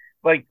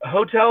 like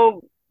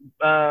hotel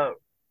uh,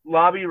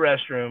 lobby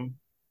restroom,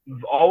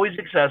 always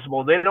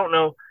accessible. They don't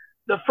know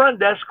the front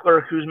desk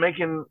clerk who's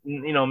making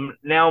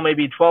now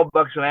maybe $12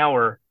 an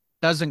hour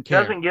doesn't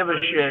care. doesn't give a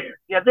shit.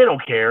 Yeah, they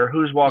don't care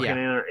who's walking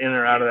Yeah, in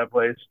or out of that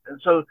place. And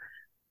so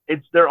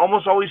they're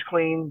almost always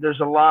clean. There's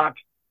a lock.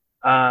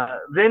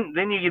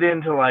 Then you get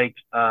into like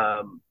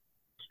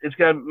it's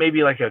got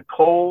maybe like a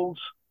Kohl's,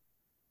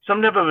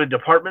 some type of a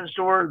department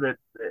store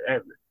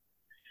that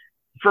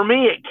for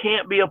me, it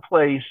can't be a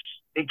place,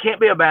 it can't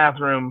be a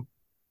bathroom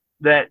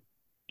that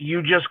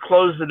you just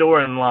close the door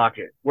and lock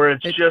it, where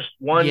it's it just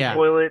one yeah,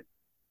 toilet.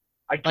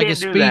 I like a can't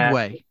do that.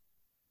 speedway.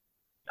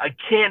 I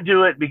can't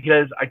do it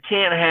because I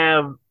can't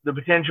have the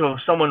potential of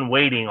someone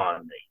waiting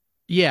on me.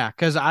 Yeah,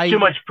 because Too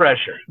much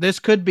pressure. this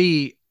could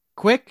be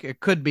quick, it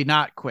could be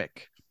not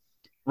quick.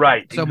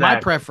 Right. So Exactly. my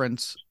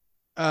preference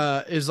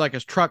is like a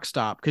truck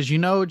stop, because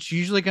it's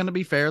usually going to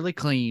be fairly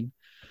clean,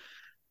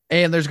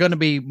 and there's going to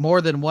be more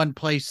than one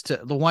place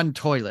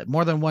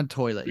more than one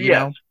toilet.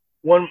 Yes.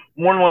 One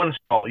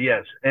stall.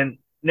 Yes. And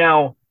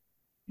now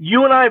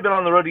you and I have been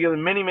on the road together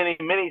many, many,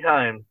 many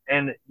times,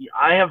 and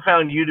I have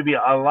found you to be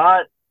a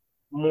lot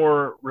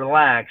more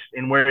relaxed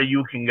in where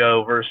you can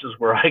go versus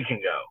where I can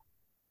go.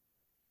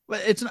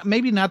 But it's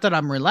maybe not that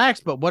I'm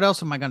relaxed, but what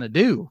else am I going to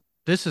do?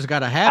 This has got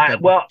to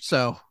happen.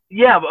 So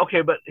yeah,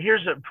 okay, but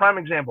here's a prime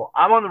example.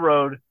 I'm on the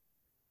road.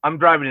 I'm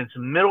driving. It's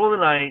the middle of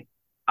the night.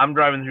 I'm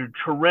driving through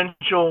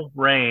torrential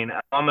rain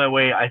on my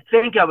way. I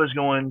think I was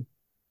going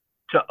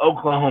to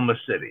Oklahoma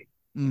City.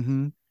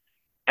 Mm-hmm.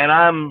 And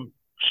I'm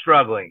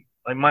struggling.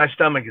 Like my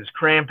stomach is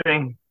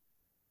cramping.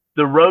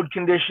 The road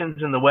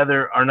conditions and the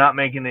weather are not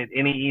making it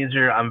any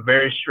easier. I'm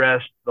very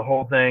stressed, the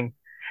whole thing.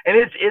 And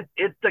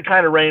it's the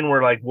kind of rain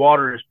where like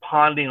water is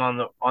ponding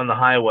on the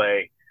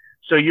highway.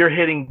 So you're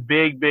hitting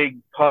big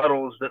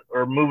puddles that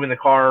are moving the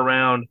car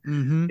around.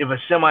 Mm-hmm. If a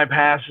semi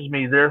passes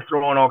me, they're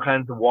throwing all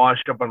kinds of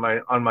wash up on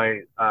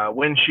my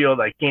windshield.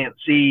 I can't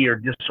see or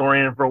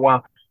disoriented for a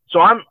while. So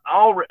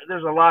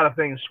there's a lot of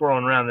things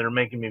swirling around that are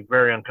making me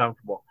very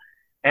uncomfortable.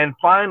 And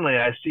finally,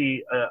 I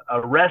see a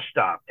rest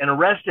stop, and a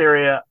rest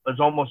area is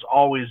almost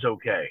always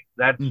okay.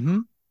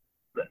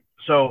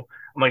 So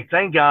I'm like,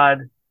 thank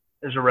God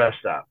there's a rest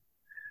stop.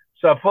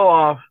 So I pull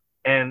off,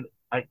 and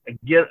I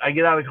get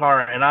out of the car,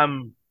 and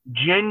I'm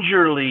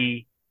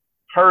gingerly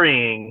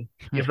hurrying,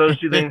 if those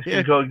two things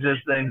can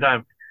coexist at the same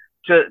time,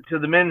 to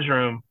the men's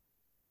room.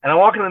 And I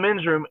walk in the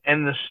men's room,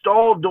 and the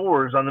stall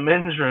doors on the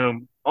men's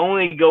room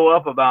only go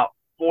up about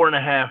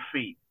 4.5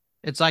 feet.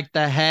 It's like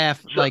the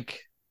half, like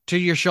to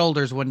your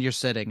shoulders when you're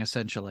sitting,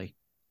 essentially.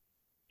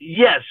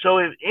 Yes. So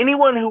if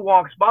anyone who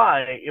walks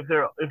by, if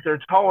they're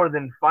taller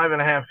than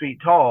 5.5 feet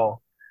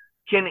tall,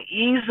 can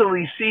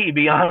easily see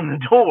beyond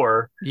the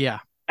door. Yeah.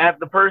 At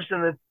the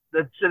person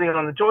that's sitting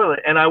on the toilet.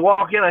 And I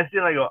walk in, I see,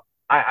 and I go,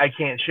 I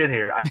can't shit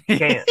here. I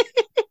can't.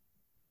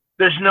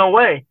 There's no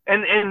way.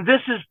 And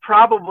this is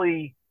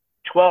probably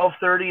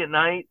 12:30 at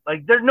night.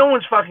 Like no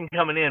one's fucking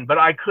coming in, but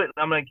I couldn't.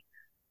 I'm like,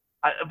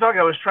 I felt like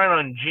I was trying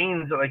on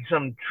jeans at like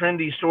some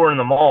trendy store in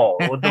the mall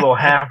with the little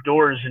half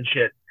doors and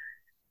shit.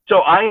 So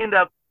I end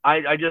up, I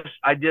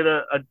did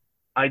a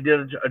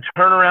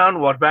turnaround,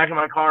 walked back in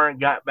my car, and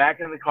got back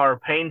in the car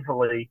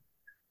painfully,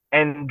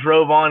 and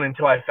drove on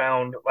until I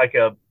found like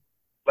a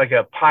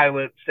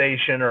pilot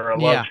station or a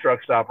Love's Yeah.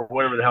 truck stop or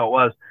whatever the hell it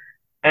was.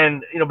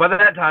 And by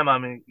that time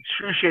I'm in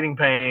excruciating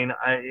pain.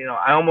 I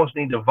almost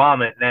need to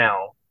vomit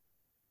now,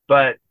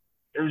 but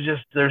it was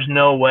just there's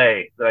no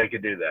way that I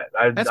could do that.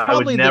 That's I would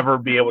probably the never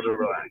be able to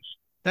relax.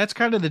 that's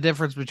kind of the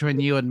difference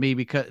between you and me,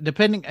 because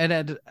depending,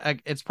 and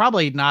it's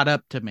probably not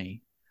up to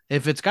me.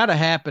 If it's got to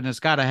happen, it's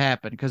got to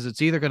happen, because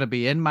it's either going to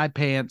be in my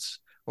pants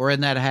or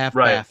in that half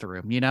Right.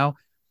 bathroom, you know?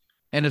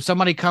 And if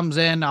somebody comes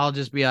in, I'll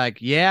just be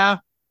like, yeah,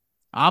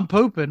 I'm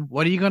pooping.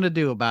 What are you going to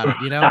do about it?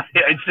 You know?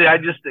 I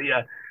just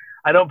yeah,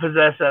 I don't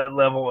possess that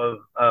level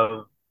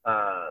of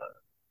uh,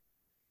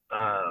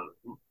 uh,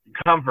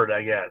 comfort,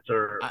 I guess.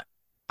 Or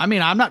I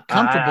mean, I'm not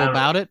comfortable I don't know.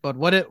 about it, but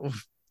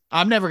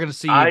I'm never going to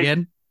see you I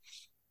again.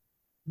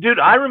 dude,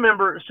 I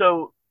remember.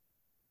 So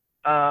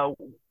uh,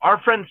 our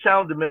friend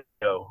Sal Domingo.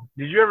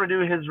 Did you ever do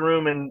his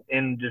room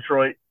in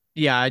Detroit?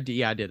 Yeah, I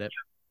did it.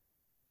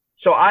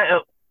 So I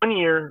one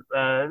year.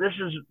 This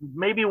is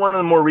maybe one of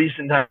the more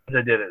recent times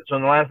I did it. So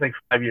in the last like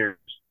 5 years,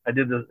 I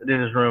did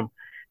his room,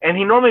 and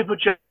he normally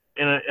puts you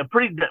in a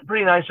pretty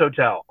nice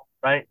hotel,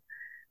 right?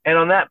 And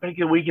on that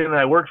particular weekend that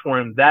I worked for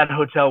him, that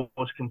hotel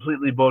was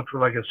completely booked for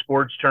like a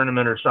sports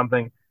tournament or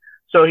something.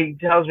 So he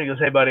tells me, he goes,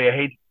 "Hey, buddy, I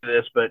hate to do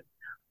this, but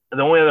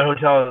the only other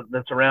hotel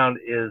that's around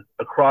is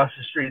across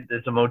the street.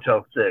 There's a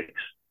Motel 6."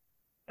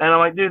 And I'm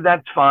like, "Dude,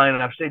 that's fine.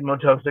 I've stayed in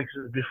Motel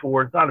 6s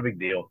before. It's not a big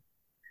deal."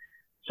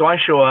 So I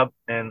show up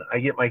and I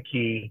get my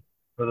key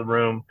for the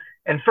room.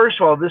 And first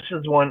of all, this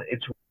is one,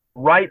 it's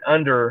right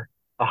under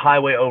a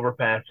highway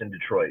overpass in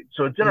Detroit.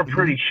 So it's in a Mm-hmm.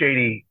 pretty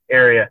shady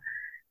area.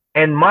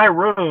 And my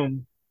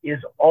room is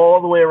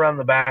all the way around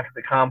the back of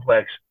the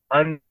complex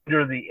under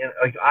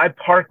like I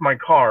parked my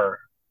car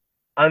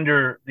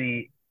under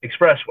the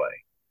expressway.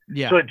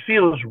 Yeah. So it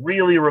feels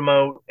really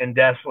remote and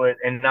desolate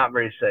and not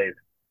very safe.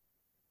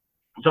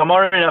 So I'm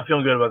already not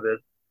feeling good about this.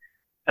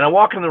 And I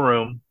walk in the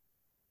room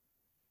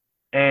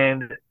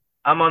and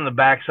I'm on the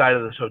back side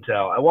of this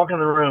hotel. I walk in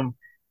the room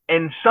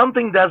and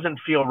something doesn't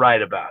feel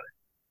right about it.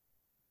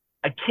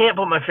 I can't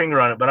put my finger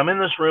on it, but I'm in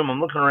this room. I'm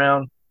looking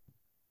around.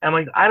 And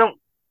I'm like,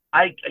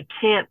 I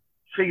can't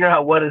figure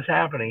out what is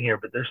happening here,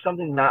 but there's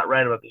something not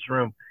right about this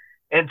room.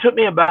 And it took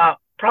me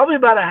probably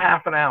about a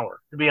half an hour,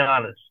 to be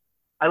honest.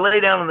 I lay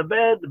down on the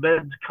bed. The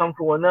bed's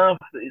comfortable enough.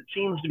 It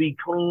seems to be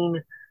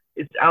clean.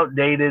 It's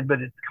outdated,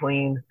 but it's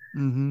clean.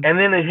 Mm-hmm. And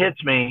then it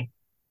hits me.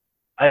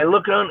 I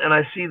look on and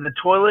I see the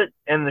toilet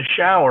and the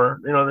shower,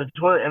 the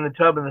toilet and the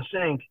tub and the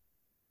sink.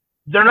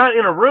 They're not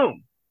in a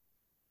room.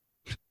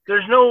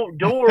 There's no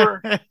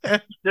door.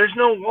 There's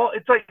no wall.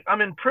 It's like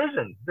I'm in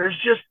prison. There's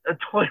just a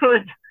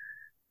toilet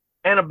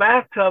and a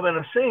bathtub and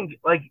a sink,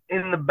 like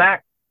in the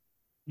back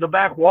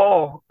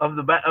wall of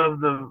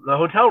the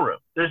hotel room.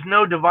 There's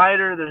no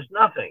divider. There's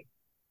nothing.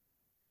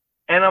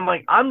 And I'm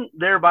like, I'm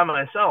there by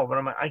myself, and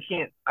I'm like, I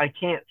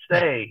can't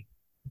stay.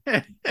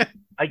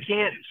 I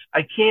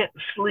can't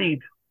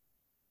sleep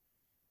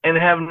and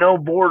have no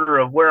border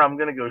of where I'm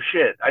gonna go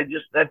shit.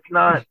 That's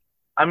not.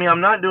 I mean,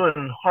 I'm not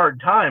doing hard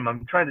time.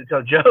 I'm trying to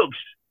tell jokes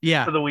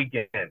Yeah. for the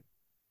weekend.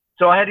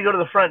 So I had to go to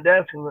the front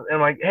desk and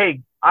I'm like,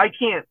 "Hey, I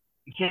can't.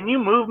 Can you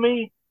move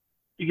me?"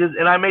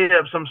 And I made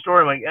up some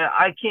story. I'm like,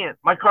 "I can't.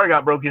 My car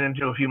got broken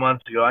into a few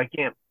months ago. I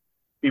can't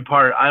be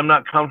part. I'm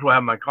not comfortable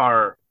having my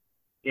car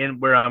in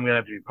where I'm gonna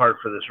have to be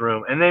parked for this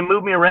room." And they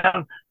moved me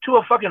around to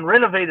a fucking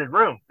renovated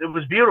room. It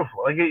was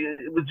beautiful. Like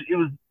it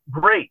was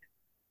great.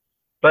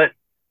 But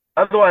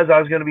otherwise, I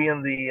was gonna be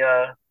in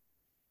the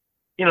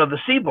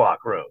C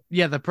block room.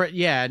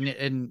 Yeah.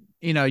 And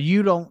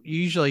you don't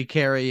usually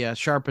carry a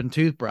sharpened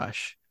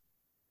toothbrush.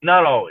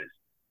 Not always.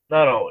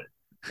 Not always.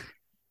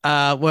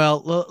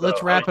 Well, let's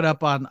So wrap it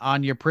up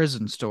on your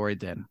prison story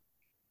then.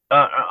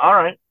 all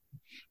right.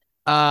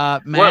 Well,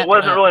 it Matt,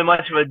 wasn't really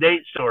much of a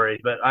date story,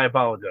 but I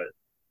apologize.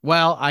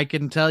 well, I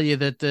can tell you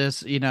that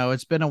this,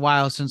 it's been a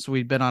while since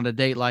we've been on a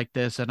date like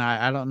this, and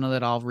I don't know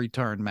that I'll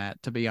return,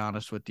 Matt, to be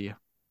honest with you.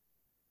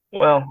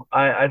 Well,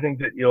 I think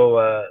that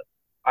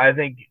I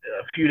think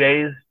a few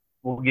days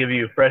will give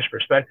you fresh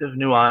perspective,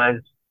 new eyes.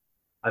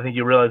 I think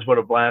you'll realize what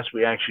a blast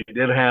we actually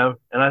did have,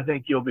 and I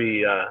think you'll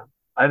be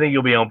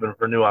open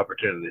for new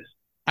opportunities.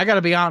 I got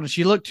to be honest,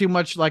 you look too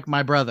much like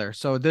my brother,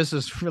 so this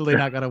is really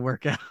not going to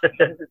work out.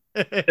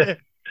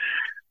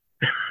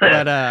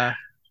 But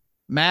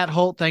Matt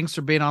Holt, thanks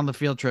for being on the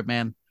field trip,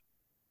 man.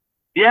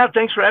 Yeah,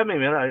 thanks for having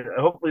me, man.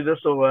 Hopefully this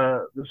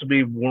will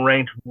be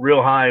ranked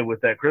real high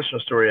with that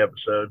Christmas story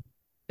episode,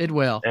 It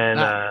will. and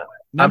I'm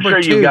Number sure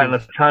you've gotten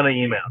two. a ton of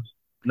emails.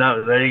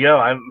 No, there you go.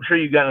 I'm sure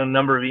you've gotten a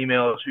number of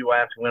emails, people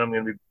asking when I'm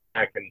going to be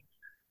back and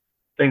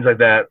things like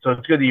that. So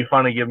it's good that you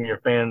finally give your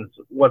fans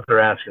what they're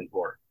asking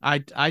for.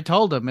 I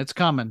told him it's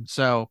coming.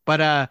 So, but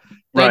thing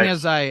Right.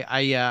 is,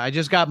 I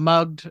just got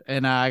mugged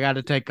and I got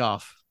to take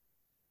off.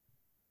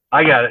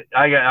 I got it.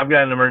 I've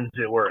got an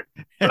emergency at work,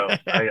 so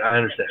I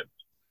understand.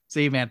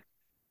 See you, man.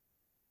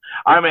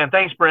 All right, man.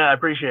 Thanks, Brent. I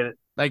appreciate it.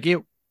 Thank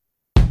you.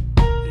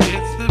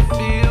 It's the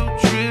Field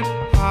Trip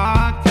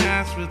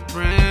Podcast with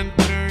Brent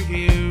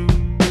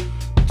Terhune.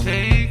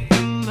 Take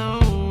the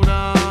load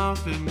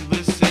off and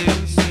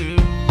listen soon.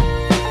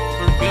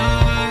 We're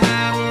gonna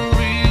have a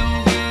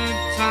real good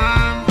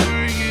time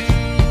for you.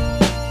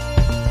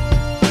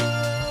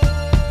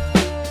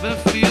 The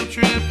Field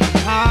Trip